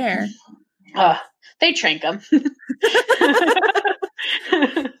job there. They trank them.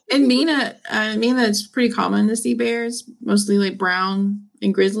 In Mina, it's pretty common to see bears, mostly like brown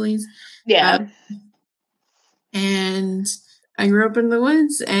and grizzlies. Yeah. And I grew up in the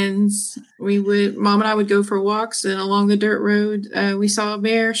woods, and Mom and I would go for walks, and along the dirt road, we saw a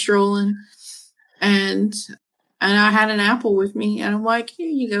bear strolling, and I had an apple with me, and I'm like, here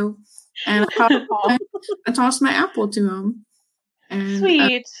you go. And I tossed my apple to him. And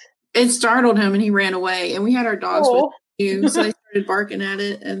sweet. It startled him, and he ran away. And we had our dogs with him too, so they started barking at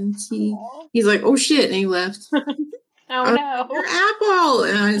it, and he's like, "Oh shit!" and he left. Oh no! Your apple,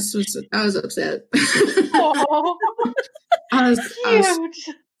 and I was upset. I was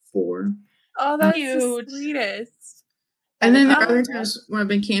 4. Oh, that's the sweetest. And then there are other times when I've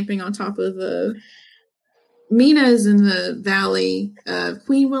been camping on top of Mina is in the valley of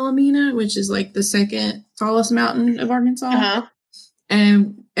Queen Wilhelmina, which is like the second tallest mountain of Arkansas. Uh-huh.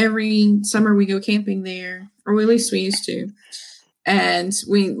 And every summer we go camping there, or at least we used to. And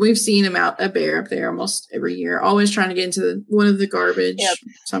we've seen a bear up there almost every year, always trying to get into one of the garbage,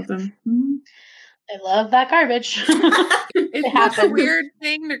 something. Mm-hmm. I love that garbage. It's a weird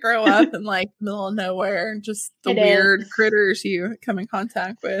thing to grow up in like middle of nowhere, and just the weird critters you come in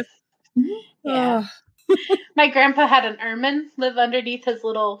contact with. Yeah. My grandpa had an ermine live underneath his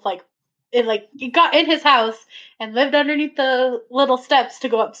little he got in his house and lived underneath the little steps to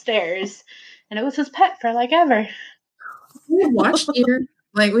go upstairs, and it was his pet for like ever. We watched deer.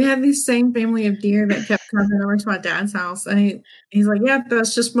 Like, we had this same family of deer that kept coming over to my dad's house, and he's like, "Yeah,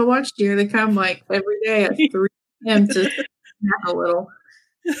 that's just my watch deer. They come like every day at 3 a.m. to nap a little,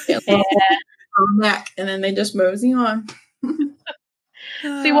 and then they just mosey on."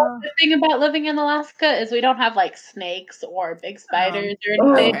 See, one good thing about living in Alaska is we don't have like snakes or big spiders or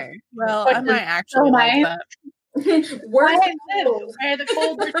anything. Okay. Well, I might actually like that. Where the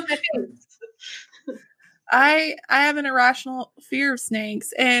cold is. I have an irrational fear of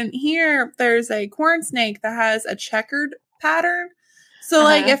snakes, and here there's a corn snake that has a checkered pattern. So,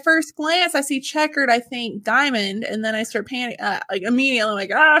 like, at first glance, I see checkered, I think diamond, and then I start panicking, like, immediately, I'm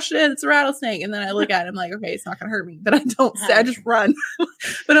like, oh, shit, it's a rattlesnake. And then I look at it, I'm like, okay, it's not going to hurt me. But I don't say, I just run.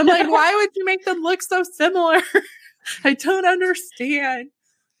 But I'm like, why would you make them look so similar? I don't understand.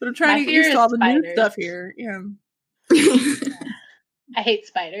 But I'm trying to get used to all the new stuff here. Yeah. I hate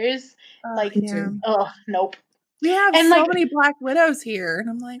spiders. Nope. We have so many black widows here. And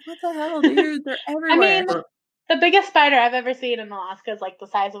I'm like, what the hell, dude? They're everywhere. I mean, the biggest spider I've ever seen in Alaska is like the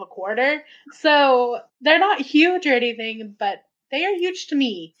size of a quarter. So they're not huge or anything, but they are huge to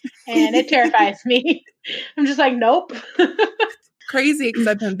me. And it terrifies me. I'm just like, nope. Crazy, because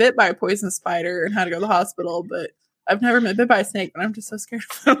I've been bit by a poisonous spider and had to go to the hospital, but I've never been bit by a snake, but I'm just so scared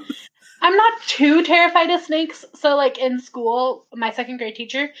of them. I'm not too terrified of snakes. So, like, in school, my second grade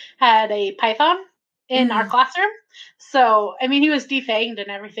teacher had a python in our classroom. So, I mean, he was defanged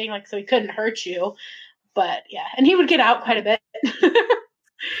and everything, like, so he couldn't hurt you. But, yeah. And he would get out quite a bit.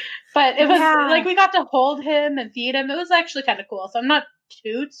 But it was, like, we got to hold him and feed him. It was actually kind of cool. So, I'm not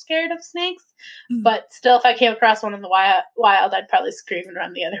too scared of snakes. But still, if I came across one in the wild, I'd probably scream and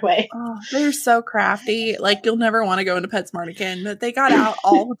run the other way. Oh, they're so crafty. Like, you'll never want to go into PetSmart again. But they got out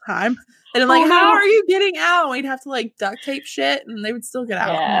all the time. And I'm like, how are you getting out? And we'd have to, like, duct tape shit, and they would still get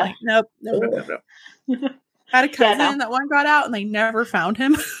out. Yeah. I'm like, nope. I had a cousin that one got out, and they never found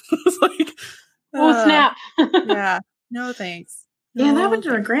him. I was like, oh, snap. Yeah. No, thanks. Yeah, that happened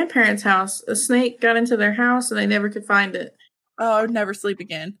to our grandparents' house. A snake got into their house, and they never could find it. Oh, I would never sleep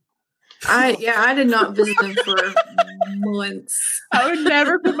again. I did not visit them for months. I would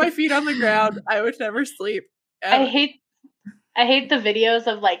never put my feet on the ground. I would never sleep. Ever. I hate the videos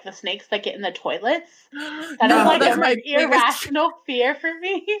of like the snakes that get in the toilets. That is like an irrational fear for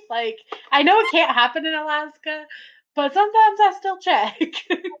me. Like, I know it can't happen in Alaska, but sometimes I still check.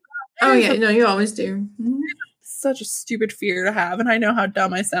 Oh yeah, no, you always do. Such a stupid fear to have, and I know how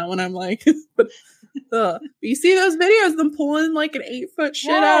dumb I sound when I'm like, but you see those videos of them pulling like an 8-foot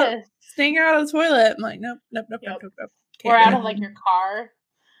shit out, staying out of the toilet. I'm like, nope. Or out of like your car.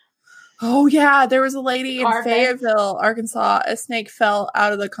 Oh yeah, there was a lady in Fayetteville, Arkansas. A snake fell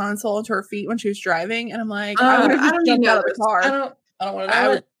out of the console into her feet when she was driving, and I'm like, I would have jumped out of the car. I don't want to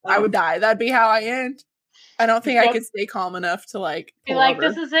know. I would die. That'd be how I end. I don't think I could stay calm enough to like be like,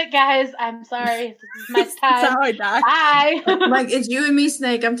 this is it, guys. I'm sorry. This is my time. That's how I die. Bye. Like, it's you and me,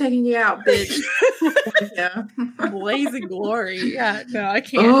 Snake. I'm taking you out, bitch. Yeah. Blazing glory. Yeah, no, I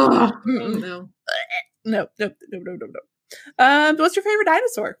can't. Oh, No. No. What's your favorite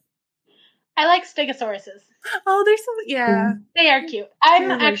dinosaur? I like Stegosauruses. Oh, they're so yeah. They are cute. I'm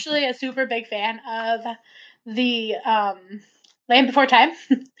They're actually a super big fan of the Land Before Time.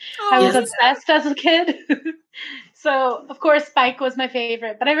 I was obsessed as a kid. So of course Spike was my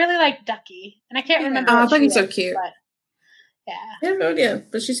favorite, but I really like Ducky. And I can't remember. I what think she he's so was, cute. but yeah. Yeah,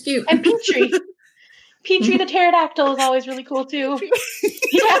 but she's cute. And Petrie. Petrie the pterodactyl is always really cool too.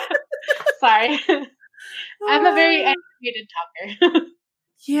 Yeah. Sorry. I'm a very animated talker.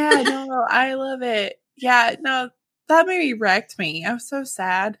 Yeah, no, I love it. Yeah, no, that movie wrecked me. I was so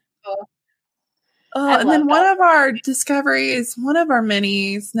sad. Oh, and then one of our discoveries, one of our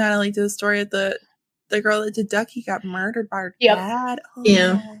minis, Natalie did a story of the girl that did Ducky got murdered by her dad. Oh.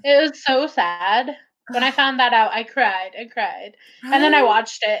 Yeah. It was so sad. When I found that out, I cried and cried. Right? And then I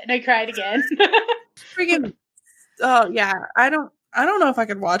watched it and I cried again. Freaking oh yeah. I don't know if I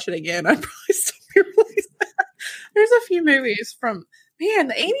could watch it again. I'd probably still be really sad. There's a few movies from the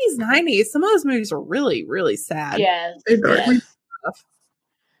 80s, 90s. Some of those movies are really, really sad. Yes.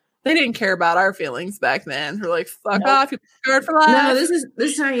 They didn't care about our feelings back then. They're like, fuck off, you're scared for life. No, this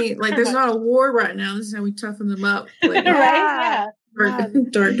is how you like. There's not a war right now. This is how we toughen them up. Like, right? Yeah.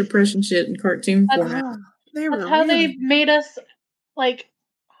 Dark depression shit in cartoon format. That's how they made us like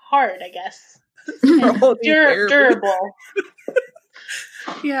hard, I guess. Durable.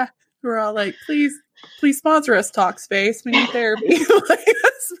 Yeah, we're all like, please sponsor us, Talkspace. We need therapy. Like,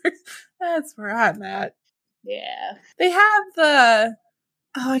 that's where I'm at. Yeah, they have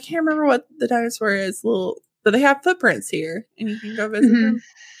I can't remember what the dinosaur is. But they have footprints here, and you can go visit them.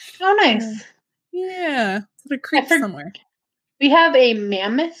 Oh, nice. Yeah, it's at a creek somewhere. We have a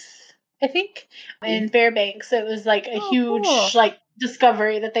mammoth, I think, in Fairbanks. It was like a huge like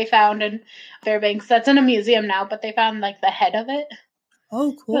discovery that they found in Fairbanks. That's in a museum now, but they found like the head of it.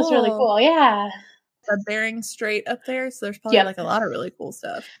 Oh, cool! That's really cool. Yeah. The Bering Strait up there, so there's probably like a lot of really cool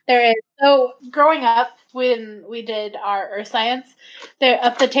stuff. There is. So growing up, when we did our earth science, they're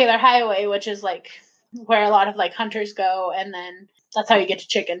up the Taylor Highway, which is like where a lot of like hunters go, and then that's how you get to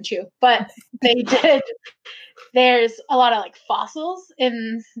Chicken too. But there's a lot of like fossils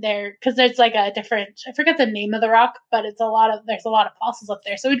in there because there's like a different, I forget the name of the rock, but there's a lot of fossils up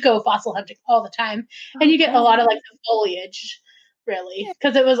there. So we'd go fossil hunting all the time, and you get a lot of like the foliage, really,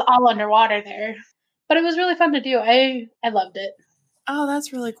 because it was all underwater there. But it was really fun to do. I loved it. Oh,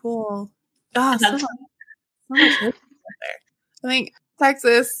 that's really cool. Oh, so much there. I think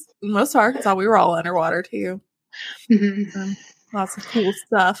Texas, most of Arkansas, we were all underwater too. Mm-hmm. Lots of cool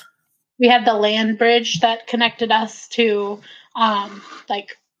stuff. We had the land bridge that connected us to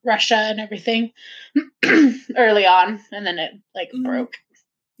like Russia and everything early on, and then it like broke.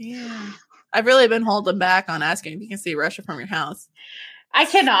 Yeah. I've really been holding back on asking if you can see Russia from your house. I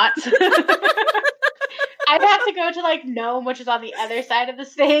cannot. I'd have to go to like Nome, which is on the other side of the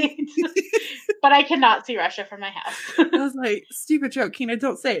state, but I cannot see Russia from my house. I was like, stupid joke, Kina,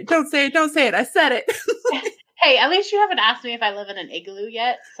 don't say it. Don't say it. Don't say it. I said it. Hey, at least you haven't asked me if I live in an igloo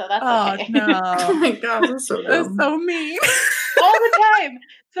yet, so that's okay. No. Oh my god, that's so dumb. That's so mean. All the time.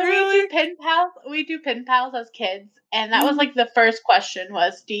 So Really? we do pen pals as kids, and that was like the first question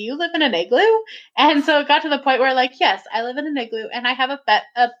was, do you live in an igloo? And so it got to the point where like, yes, I live in an igloo and I have a pet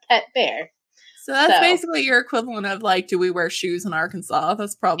bear. So that's basically your equivalent of like, do we wear shoes in Arkansas?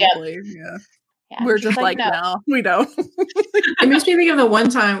 That's probably yeah. We're just like no, we don't. It makes me think of the one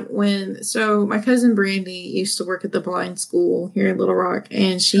time when my cousin Brandy used to work at the blind school here in Little Rock,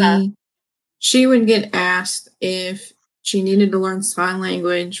 and she would get asked if she needed to learn sign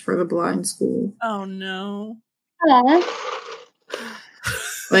language for the blind school. Oh no.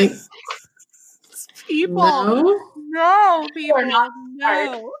 Like people. No, people are not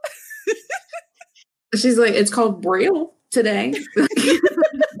no. She's like, it's called Braille today.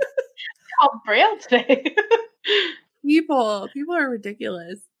 Braille today. People are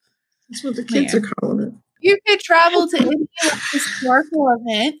ridiculous. That's what the kids are calling it. You could travel to any historical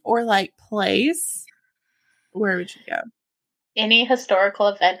event or like place. Where would you go? Any historical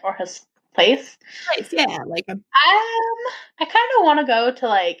event or place? Yeah, like I kind of want to go to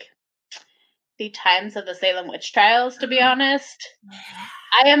like the times of the Salem witch trials. To be honest,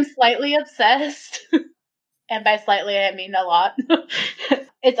 I am slightly obsessed, and by slightly I mean a lot.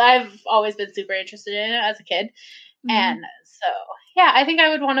 I've always been super interested in it as a kid. And so, yeah, I think I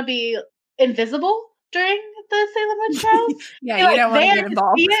would want to be invisible during the Salem witch trials. Yeah, you don't want to get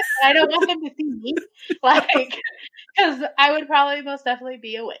involved. See it, but I don't want them to see me. Like, because I would probably most definitely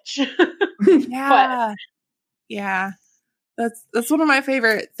be a witch. Yeah. Yeah. That's one of my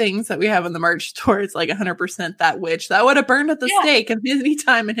favorite things that we have in the merch store. It's like 100% that witch that would have burned at the stake at any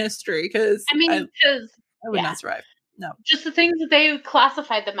time in history. Because I would not survive. No, just the things that they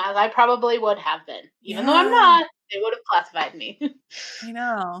classified them as, I probably would have been, even though I'm not. They would have classified me. I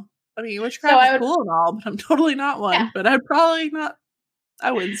know. I mean, witchcraft is cool and all, but I'm totally not one. Yeah. But I'd probably not.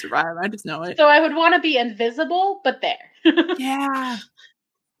 I wouldn't survive. I just know it. So I would want to be invisible, but there. Yeah.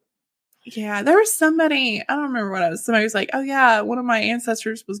 Yeah, there was somebody, I don't remember what it was. Somebody was like, oh yeah, one of my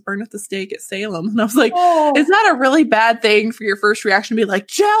ancestors was burned at the stake at Salem. And I was like, is that a really bad thing for your first reaction to be like,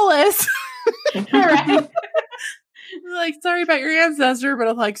 jealous? Right. Like, sorry about your ancestor, but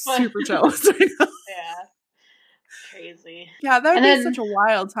I'm like super jealous right now. Yeah. Crazy. Yeah, that would be such a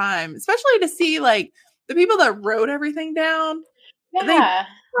wild time, especially to see like the people that wrote everything down. Yeah.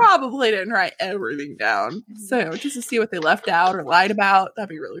 They probably didn't write everything down. So just to see what they left out or lied about, that'd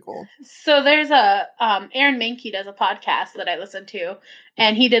be really cool. So there's a Aaron Mahnke does a podcast that I listen to,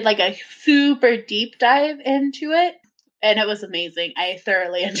 and he did like a super deep dive into it, and it was amazing. I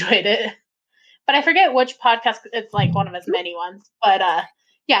thoroughly enjoyed it. But I forget which podcast, it's like one of his many ones. But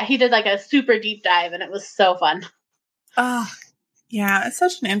yeah, he did like a super deep dive, and it was so fun. Yeah, it's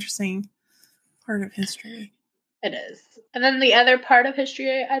such an interesting part of history. It is. And then the other part of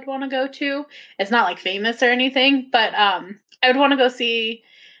history I'd want to go to, it's not like famous or anything, but I would want to go see,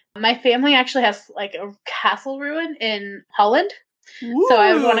 my family actually has like a castle ruin in Holland. Ooh. So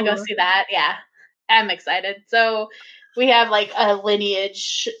I would want to go see that. Yeah, I'm excited. So we have like a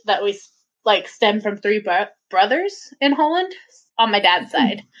lineage that we like stem from 3 brothers in Holland on my dad's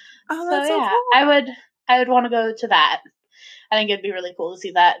side. Oh, that's so cool. I would want to go to that. I think it'd be really cool to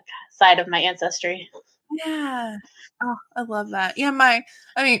see that side of my ancestry. Yeah. Oh, I love that. Yeah,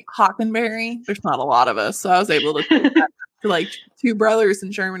 Hockenberry, there's not a lot of us, so I was able to take that to like 2 brothers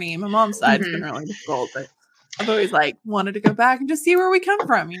in Germany. My mom's side's been really difficult, but I've always like wanted to go back and just see where we come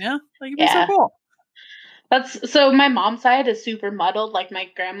from, Like it'd be so cool. So my mom's side is super muddled. Like my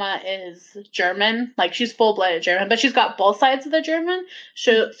grandma is German, like she's full-blooded German, but she's got both sides of the German.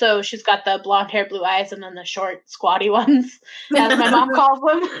 So she's got the blonde hair, blue eyes, and then the short, squatty ones, as my mom calls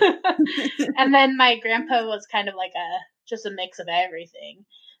them. And then my grandpa was kind of like just a mix of everything.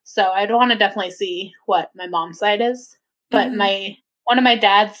 So I'd want to definitely see what my mom's side is. But one of my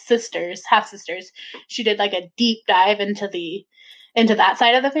dad's sisters, half sisters, she did like a deep dive into that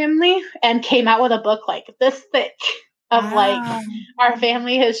side of the family and came out with a book like this thick of like our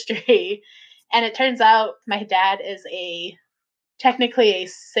family history. And it turns out my dad is technically a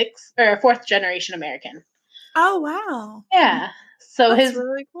 6th or a 4th generation American. Oh, wow. Yeah. So that's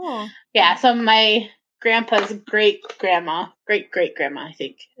really cool. Yeah. So my grandpa's great grandma, I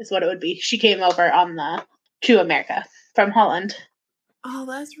think is what it would be. She came over to America from Holland. Oh,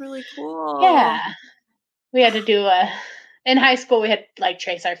 that's really cool. Yeah. We had to do in high school, we had like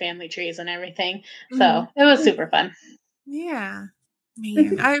trace our family trees and everything. So it was super fun. Yeah.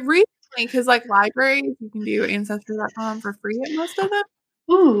 Man, I recently, because like libraries, you can do Ancestry.com for free at most of them.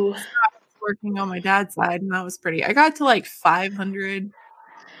 Ooh. So I was working on my dad's side, and that was I got to like 500.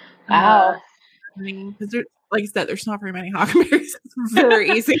 Wow. Because like I said, there's not very many Hockenberries. It's very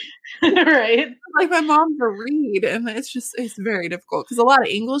easy. Right. Like my mom to read, and it's very difficult because a lot of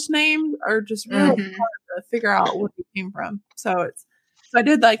English names are just really hard to figure out where they came from. So I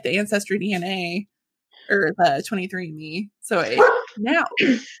did like the Ancestry DNA or the 23andMe. So now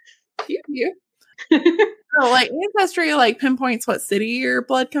so like Ancestry like pinpoints what city your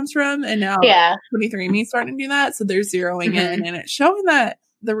blood comes from, and now 23andMe starting to do that. So they're zeroing in, and it's showing that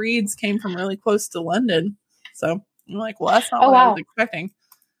the Reeds came from really close to London. So I'm like, well, that's not what I was expecting.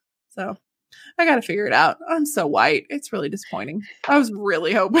 So I got to figure it out. I'm so white. It's really disappointing. I was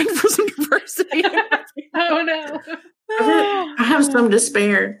really hoping for some diversity. Oh, no. I have some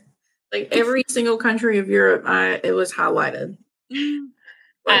despair. Like every single country of Europe, it was highlighted.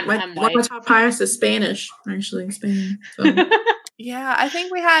 Like one of my top highest is Spanish, actually. Spain. So. Yeah, I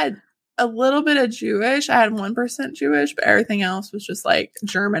think we had a little bit of Jewish. I had 1% Jewish, but everything else was just like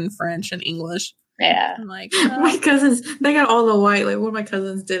German, French, and English. Yeah. I'm like, my cousins, they got all the white. Like one of my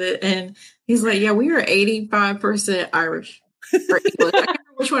cousins did it, and he's like, yeah, we were 85% Irish or English. I can't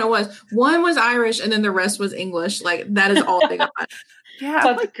remember which one it was. One was Irish, and then the rest was English. Like that is all they got. Yeah,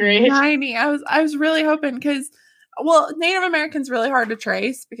 that's like great. 90. I was really hoping because, Native American's really hard to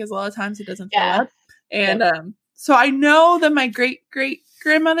trace because a lot of times it doesn't show up. And so I know that my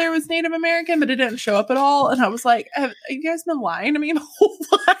great-great-grandmother was Native American, but it didn't show up at all. And I was like, have you guys been lying to me my whole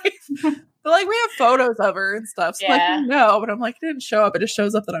life? But like we have photos of her and stuff. So like no, but I'm like, it didn't show up. It just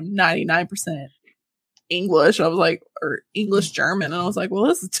shows up that I'm 99% English. I was like, or English German. And I was like, well,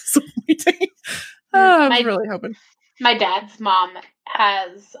 this is disappointing. I was really hoping. My dad's mom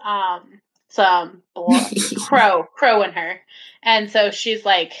has some crow in her. And so she's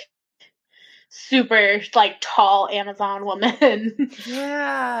like super like tall Amazon woman.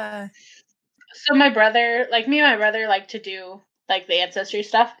 Yeah. So my brother, like me and my brother like to do like the ancestry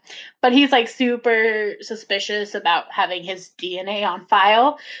stuff, but he's like super suspicious about having his DNA on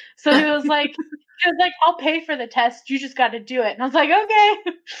file. So he was like, I'll pay for the test. You just got to do it. And I was like, okay.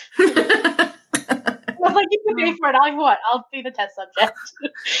 I was like, you can pay for it. I'll be the test subject.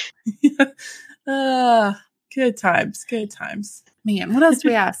 Good times. Good times. Man, what else do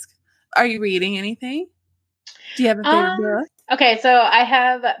we ask? Are you reading anything? Do you have a favorite book? Okay, so I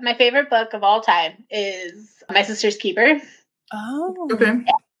have my favorite book of all time is My Sister's Keeper. Oh. Okay.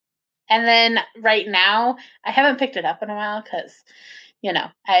 And then right now, I haven't picked it up in a while because,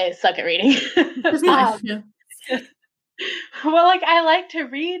 I suck at reading. That's nice. Yeah. Well, like I like to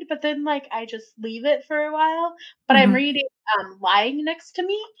read, but then like I just leave it for a while. But I'm reading Lying Next to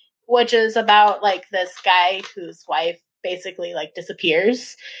Me, which is about like this guy whose wife basically like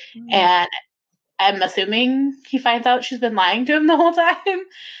disappears. And I'm assuming he finds out she's been lying to him the whole time.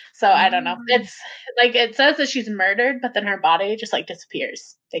 So I don't know. It's like it says that she's murdered, but then her body just like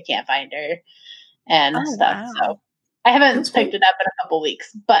disappears. They can't find her and stuff. Wow. So I haven't picked it up in a couple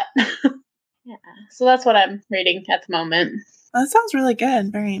weeks, but yeah. So that's what I'm reading at the moment. That sounds really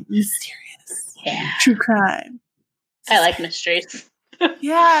good. Very mysterious. Yeah. True crime. I like mysteries.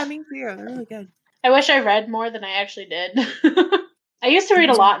 Yeah, me too. They're really good. I wish I read more than I actually did. I used to read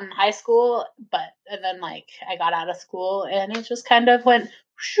a lot in high school, and then like I got out of school and it just kind of went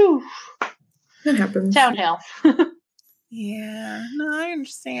shoo. That happens. Downhill. Yeah, no, I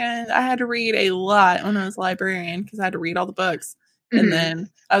understand. I had to read a lot when I was a librarian because I had to read all the books. And then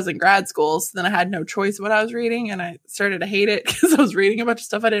I was in grad school, so then I had no choice what I was reading, and I started to hate it because I was reading a bunch of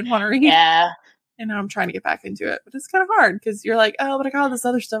stuff I didn't want to read. Yeah. And now I'm trying to get back into it, but it's kind of hard because you're like, oh, but I got all this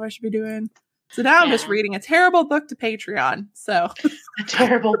other stuff I should be doing. So now I'm just reading a terrible book to Patreon. So a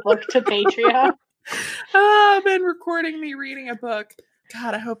terrible book to Patreon. I've been recording me reading a book.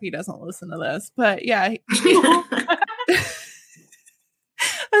 God, I hope he doesn't listen to this. But yeah,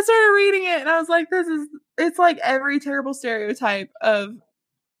 I started reading it and I was like, it's like every terrible stereotype of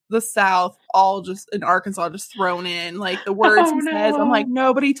the South, all just in Arkansas, just thrown in. Like the words he says, I'm like,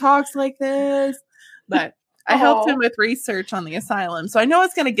 nobody talks like this. But I helped him with research on the asylum. So I know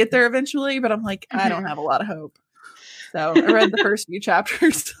it's going to get there eventually, but I'm like, I don't have a lot of hope. So I read the first few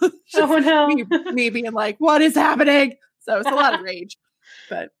chapters. Me being like, what is happening? So it's a lot of rage.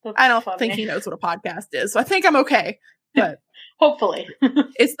 But I don't think he knows what a podcast is. So I think I'm okay. But hopefully.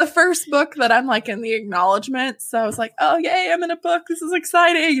 It's the first book that I'm like in the acknowledgement. So I was like, oh, yay, I'm in a book. This is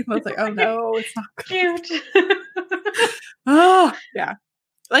exciting. And I was like, oh, no, it's not cute. Oh, yeah.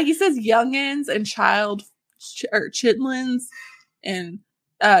 Like he says youngins and chitlins and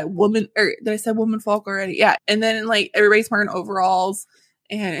woman, or did I say woman folk already? Yeah. And then like everybody's wearing overalls.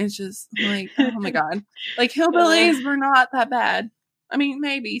 And it's just like, oh my God. Like hillbillies were not that bad. I mean,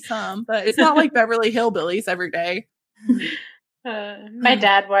 maybe some, but it's not like Beverly Hillbillies every day. My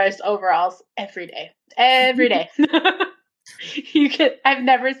dad wears overalls every day. Every day. I've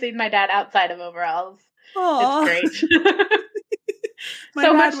never seen my dad outside of overalls. Aww. It's great.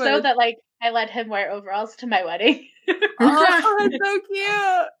 So much so that like I let him wear overalls to my wedding. Oh, that's so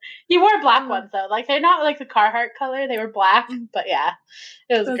cute. He wore black ones though. Like they're not like the Carhartt color. They were black, but yeah,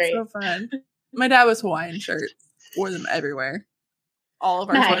 it was great. So fun. My dad was Hawaiian shirts. Wore them everywhere. All of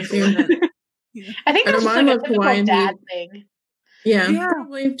our nice. Yeah. I think that's just like a typical dad thing. Yeah,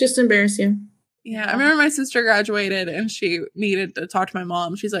 probably just embarrass you. Yeah, I remember my sister graduated and she needed to talk to my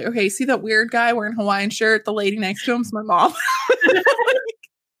mom. She's like, okay, see that weird guy wearing a Hawaiian shirt? The lady next to him's my mom.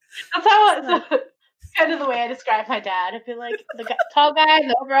 That's kind of the way I describe my dad. I'd be like the tall guy in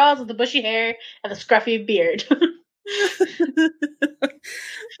the overalls with the bushy hair and the scruffy beard.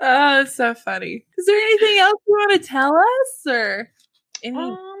 Oh, it's so funny. Is there anything else you want to tell us? Or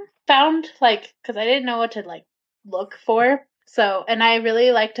found like, because I didn't know what to like look for. So, and I really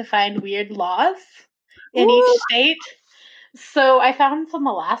like to find weird laws in each state. So I found some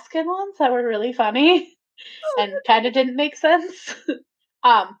Alaskan ones that were really funny and kind of didn't make sense.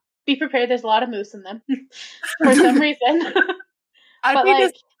 Be prepared. There's a lot of moose in them for some reason. I'd be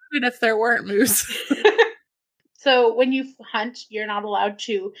disappointed if there weren't moose. So when you hunt, you're not allowed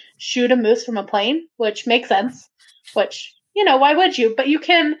to shoot a moose from a plane, which makes sense. Which, why would you? But you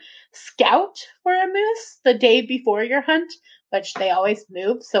can scout for a moose the day before your hunt, which they always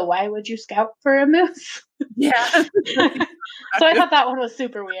move. So why would you scout for a moose? Yeah. So I thought that one was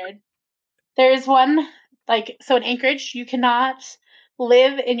super weird. There's one, so in Anchorage, you cannot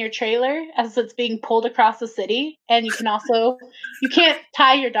live in your trailer as it's being pulled across the city. And you can't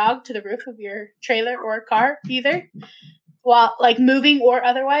tie your dog to the roof of your trailer or car either, while moving or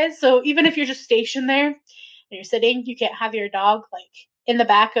otherwise. So even if you're just stationed there and you're sitting, you can't have your dog in the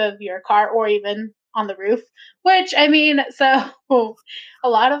back of your car or even on the roof, which so a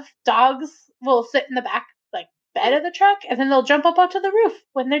lot of dogs will sit in the back bed of the truck and then they'll jump up onto the roof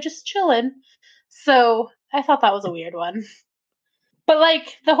when they're just chilling. So I thought that was a weird one. But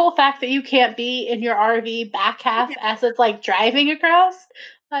the whole fact that you can't be in your RV back half as it's driving across,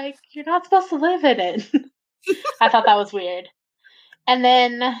 you're not supposed to live in it. I thought that was weird. And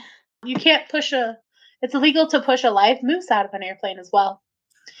then you can't it's illegal to push a live moose out of an airplane as well.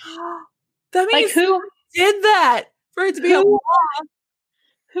 That means who did that for it to be a law?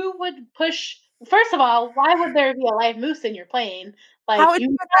 Who would push? First of all, why would there be a live moose in your plane? How would you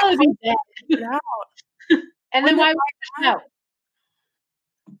would probably be dead. And then why would you push it out?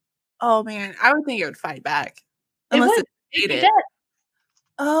 Oh man, I would think it would fight back. Unless it sedated it.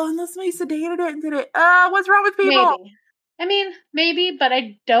 Oh, unless we sedated it and did it. What's wrong with people? Maybe, but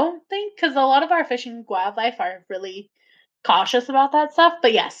I don't think, because a lot of our fish and wildlife are really cautious about that stuff.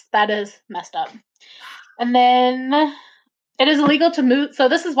 But yes, that is messed up. And then it is illegal to move. So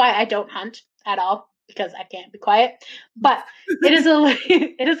this is why I don't hunt at all, because I can't be quiet. But it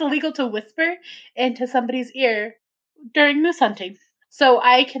is illegal to whisper into somebody's ear during moose hunting. So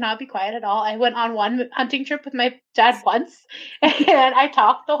I cannot be quiet at all. I went on one hunting trip with my dad once, and I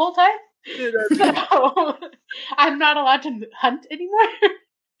talked the whole time. So I'm not allowed to hunt anymore.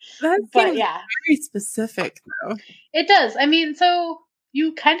 That seems very specific, though. It does. So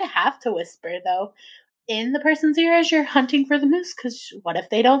you kind of have to whisper, though, in the person's ear as you're hunting for the moose, because what if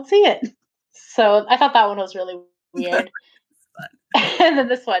they don't see it? So I thought that one was really weird. And then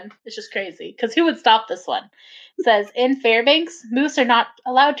this one is just crazy, because who would stop this one? It says, in Fairbanks, moose are not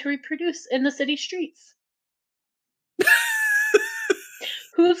allowed to reproduce in the city streets.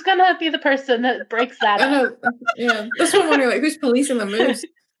 Who's gonna be the person that breaks that up? I know. Yeah, that's what I'm wondering. Who's policing the moose?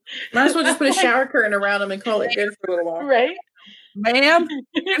 Might as well just put a shower curtain around them and call it good for a little while. Right? Ma'am,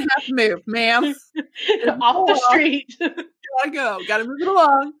 you have to move, ma'am. Off the street. Gotta go. Gotta move it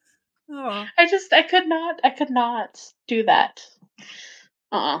along. Oh. I could not do that.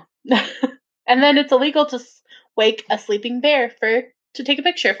 And then it's illegal to wake a sleeping bear to take a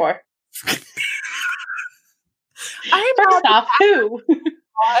picture for. First off, who?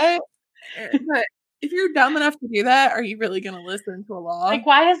 But if you're dumb enough to do that, are you really going to listen to a law?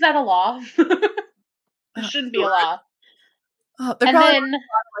 Why is that a law? It shouldn't be a law. Oh, they're probably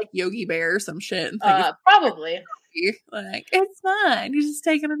Yogi Bear or some shit. Probably. It's fine. You're just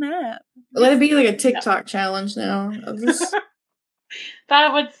taking a nap. Let it be a TikTok challenge now.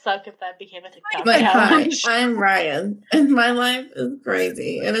 That would suck if that became a TikTok challenge. Hi, I'm Ryan, and my life is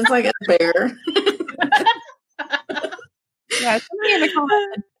crazy, and it's like a bear. Yeah, somebody in the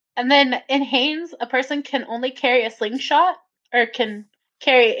comments. And then in Haines, a person can only carry a slingshot, or can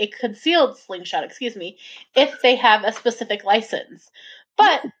carry a concealed slingshot, if they have a specific license.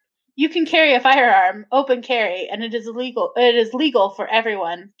 But you can carry a firearm, open carry, and it is illegal. It is legal for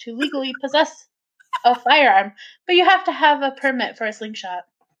everyone to legally possess a firearm, but you have to have a permit for a slingshot.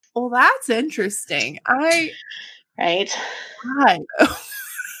 Well, that's interesting. Right.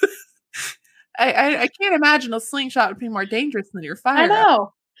 I can't imagine a slingshot would be more dangerous than your firearm. I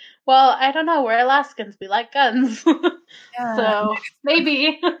know. Well, I don't know. We're Alaskans. We like guns. Yeah. So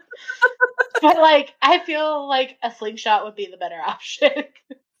maybe. But I feel like a slingshot would be the better option.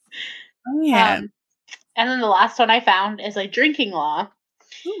 Yeah. And then the last one I found is a drinking law.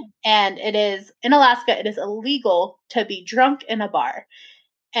 And it is, in Alaska, it is illegal to be drunk in a bar.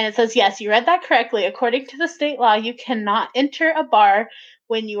 And it says, yes, you read that correctly. According to the state law, you cannot enter a bar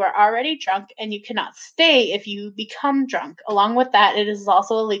when you are already drunk, and you cannot stay if you become drunk. Along with that, it is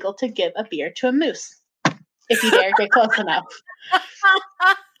also illegal to give a beer to a moose, if you dare get close enough.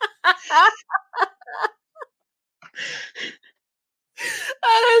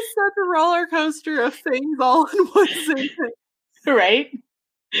 That is such a roller coaster of things all in one sentence. Right?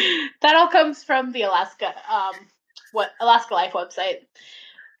 That all comes from the Alaska Life website.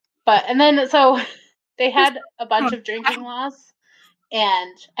 And then they had a bunch of drinking laws,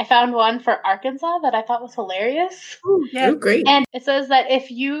 and I found one for Arkansas that I thought was hilarious. Ooh, yeah, great. And it says that if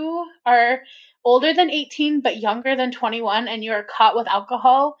you are older than 18 but younger than 21 and you are caught with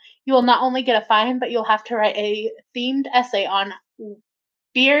alcohol, you will not only get a fine, but you'll have to write a themed essay on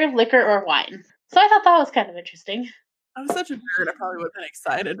beer, liquor, or wine. So I thought that was kind of interesting. I'm such a nerd. I probably would have been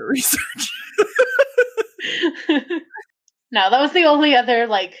excited to research. No, that was the only other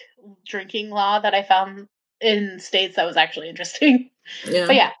like drinking law that I found in states that was actually interesting. Yeah.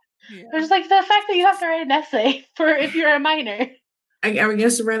 But yeah, Yeah. there's like the fact that you have to write an essay for if you're a minor. I would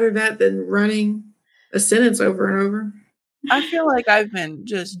guess rather that than running a sentence over and over. I feel like I've been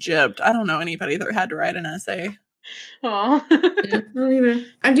just gypped. I don't know anybody that had to write an essay. Oh, Yeah, I don't either.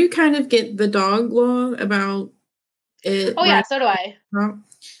 I do kind of get the dog law about it. oh yeah, so do I.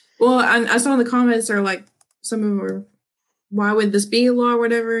 Well, I saw in the comments are like some of them were, why would this be a law or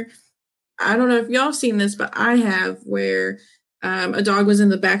whatever? I don't know if y'all seen this, but I have, where a dog was in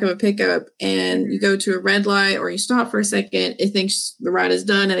the back of a pickup and you go to a red light or you stop for a second, it thinks the ride is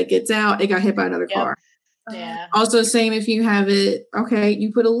done and it gets out, it got hit by another car. Yeah. Also, same if you have it, okay,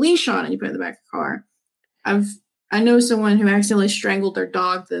 you put a leash on and you put it in the back of the car. I know someone who accidentally strangled their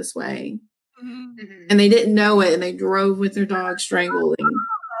dog this way. Mm-hmm. And they didn't know it and they drove with their dog strangling.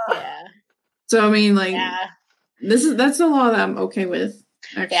 Yeah. So I mean, like, Yeah. that's a law that I'm okay with,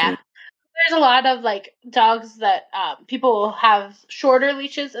 actually. Yeah. There's a lot of like dogs that people will have shorter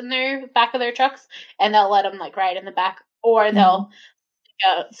leashes in their back of their trucks, and they'll let them like ride in the back, or they'll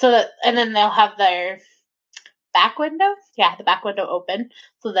and then they'll have their back window, the back window open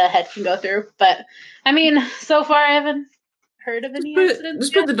so the head can go through. But I mean, so far I haven't heard of any accidents.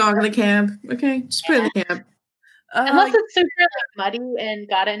 Just put the dog in the cab, okay? Just put it in the cab. Unless it's super like muddy and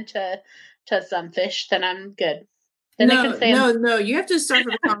got into some fish, then I'm good. Then no, you have to suffer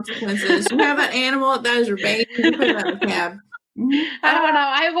the consequences. You have an animal that is your baby, you put it in the cab. I don't know.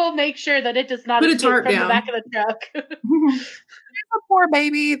 I will make sure that it does not Put a escape tarp from down. the back of the truck. There's a poor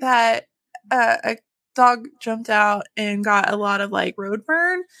baby that a dog jumped out and got a lot of like road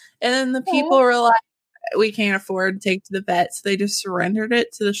burn, and then the people were like, we can't afford to take to the vet, so they just surrendered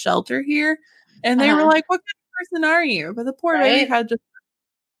it to the shelter here. And they were like, what kind of person are you? But the poor baby had just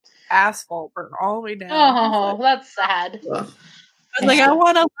asphalt burn all the way down. Oh, that's sad. Ugh. I was like, I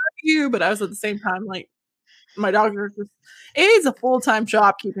want to love you, but I was at the same time like, my dogs are just, it is a full-time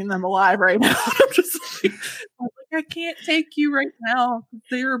job keeping them alive right now. I'm just like, I can't take you right now.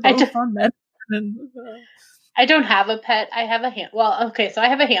 They're both on medicine. I don't have a pet. I have a so I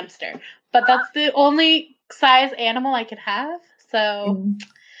have a hamster, but that's the only size animal I can have. So,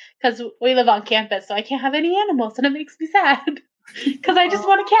 because we live on campus, so I can't have any animals, and it makes me sad. Because I just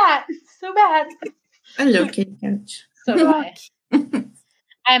want a cat so bad. I love kitty cats. So do I.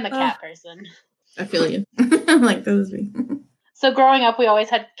 I am a cat person. I feel you. I'm like, those me. So growing up, we always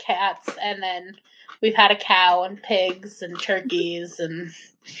had cats, and then we've had a cow and pigs and turkeys and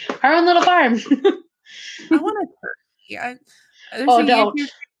our own little farm. I want a turkey. Don't.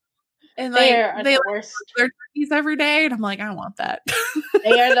 And they like, are the worst. Their turkeys every day, and I'm like, I want that.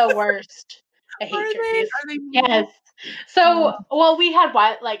 They are the worst. I hate turkeys. Are they yes. So, well, we had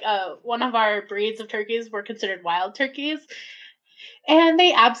one of our breeds of turkeys were considered wild turkeys, and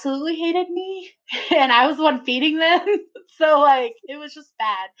they absolutely hated me, and I was the one feeding them. So, like, it was just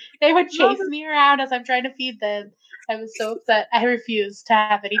bad. They would chase me around as I'm trying to feed them. I was so upset. I refused to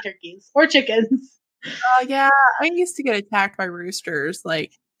have any turkeys or chickens. Yeah, I used to get attacked by roosters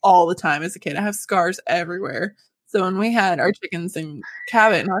like all the time as a kid. I have scars everywhere. So when we had our chickens in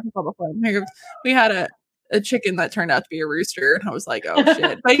Cabot in Arkansas before, we had a chicken that turned out to be a rooster, and I was like, oh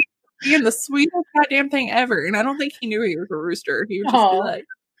shit. But being the sweetest goddamn thing ever, and I don't think he knew he was a rooster. He would just be like,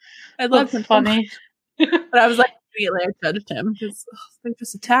 I love him funny. But I was like, immediately I judged him because they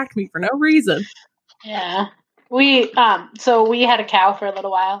just attacked me for no reason. Yeah. We had a cow for a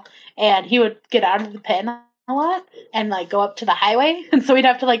little while, and he would get out of the pen a lot and like go up to the highway, and so we'd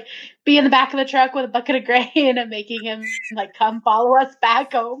have to like be in the back of the truck with a bucket of grain and making him like come follow us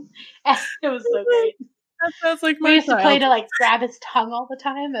back home. And it was so great. That sounds like we used to play to like grab his tongue all the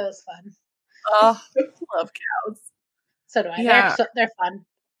time. It was fun. Oh, I love cows. So do I. Yeah. They're fun.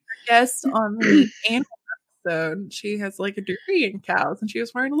 Guest on the animal episode, she has like a degree in cows, and she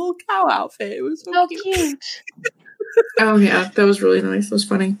was wearing a little cow outfit. It was so cute. Oh yeah, that was really nice. That was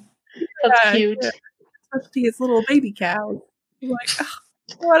funny. That's cute. Yeah. Especially his little baby cows. Like,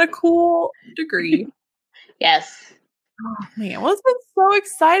 what a cool degree. Yes. Oh man, well, it's been so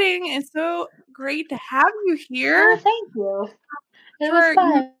exciting and so great to have you here. Oh, thank you. It was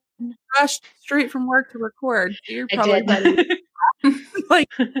fun. You rushed straight from work to record. So you're probably like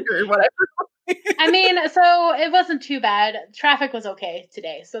or whatever. I mean, so it wasn't too bad. Traffic was okay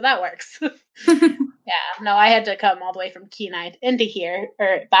today, so that works. Yeah, no, I had to come all the way from Kenai into here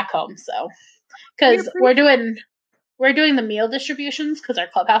or back home, so because we're doing the meal distributions because our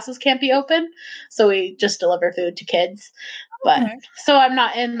clubhouses can't be open, so we just deliver food to kids. But so I'm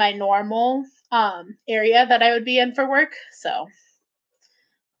not in my normal area that I would be in for work. So,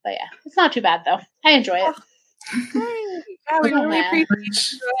 but yeah, it's not too bad though. I enjoy it. Great. Yeah, we really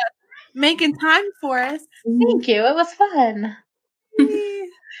appreciate you making time for us. Thank you. It was fun.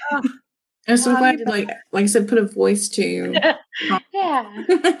 I'm so glad to like I said, put a voice to. Yeah.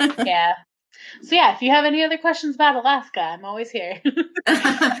 Yeah. So yeah, if you have any other questions about Alaska, I'm always here.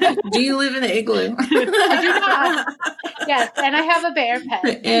 Do you live in an igloo? I do not. Yes, and I have a bear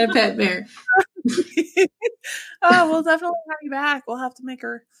pet. And a pet bear. We'll definitely have you back. We'll have to make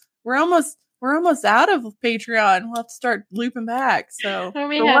her. We're almost out of Patreon. We'll have to start looping back. So for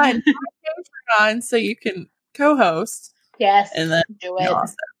one, Patreon so you can co-host. Yes, and then do it.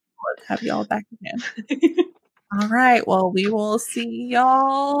 Awesome. We'll have y'all back again. All right. Well, we will see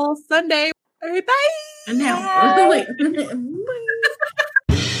y'all Sunday. All right, bye. And now, bye.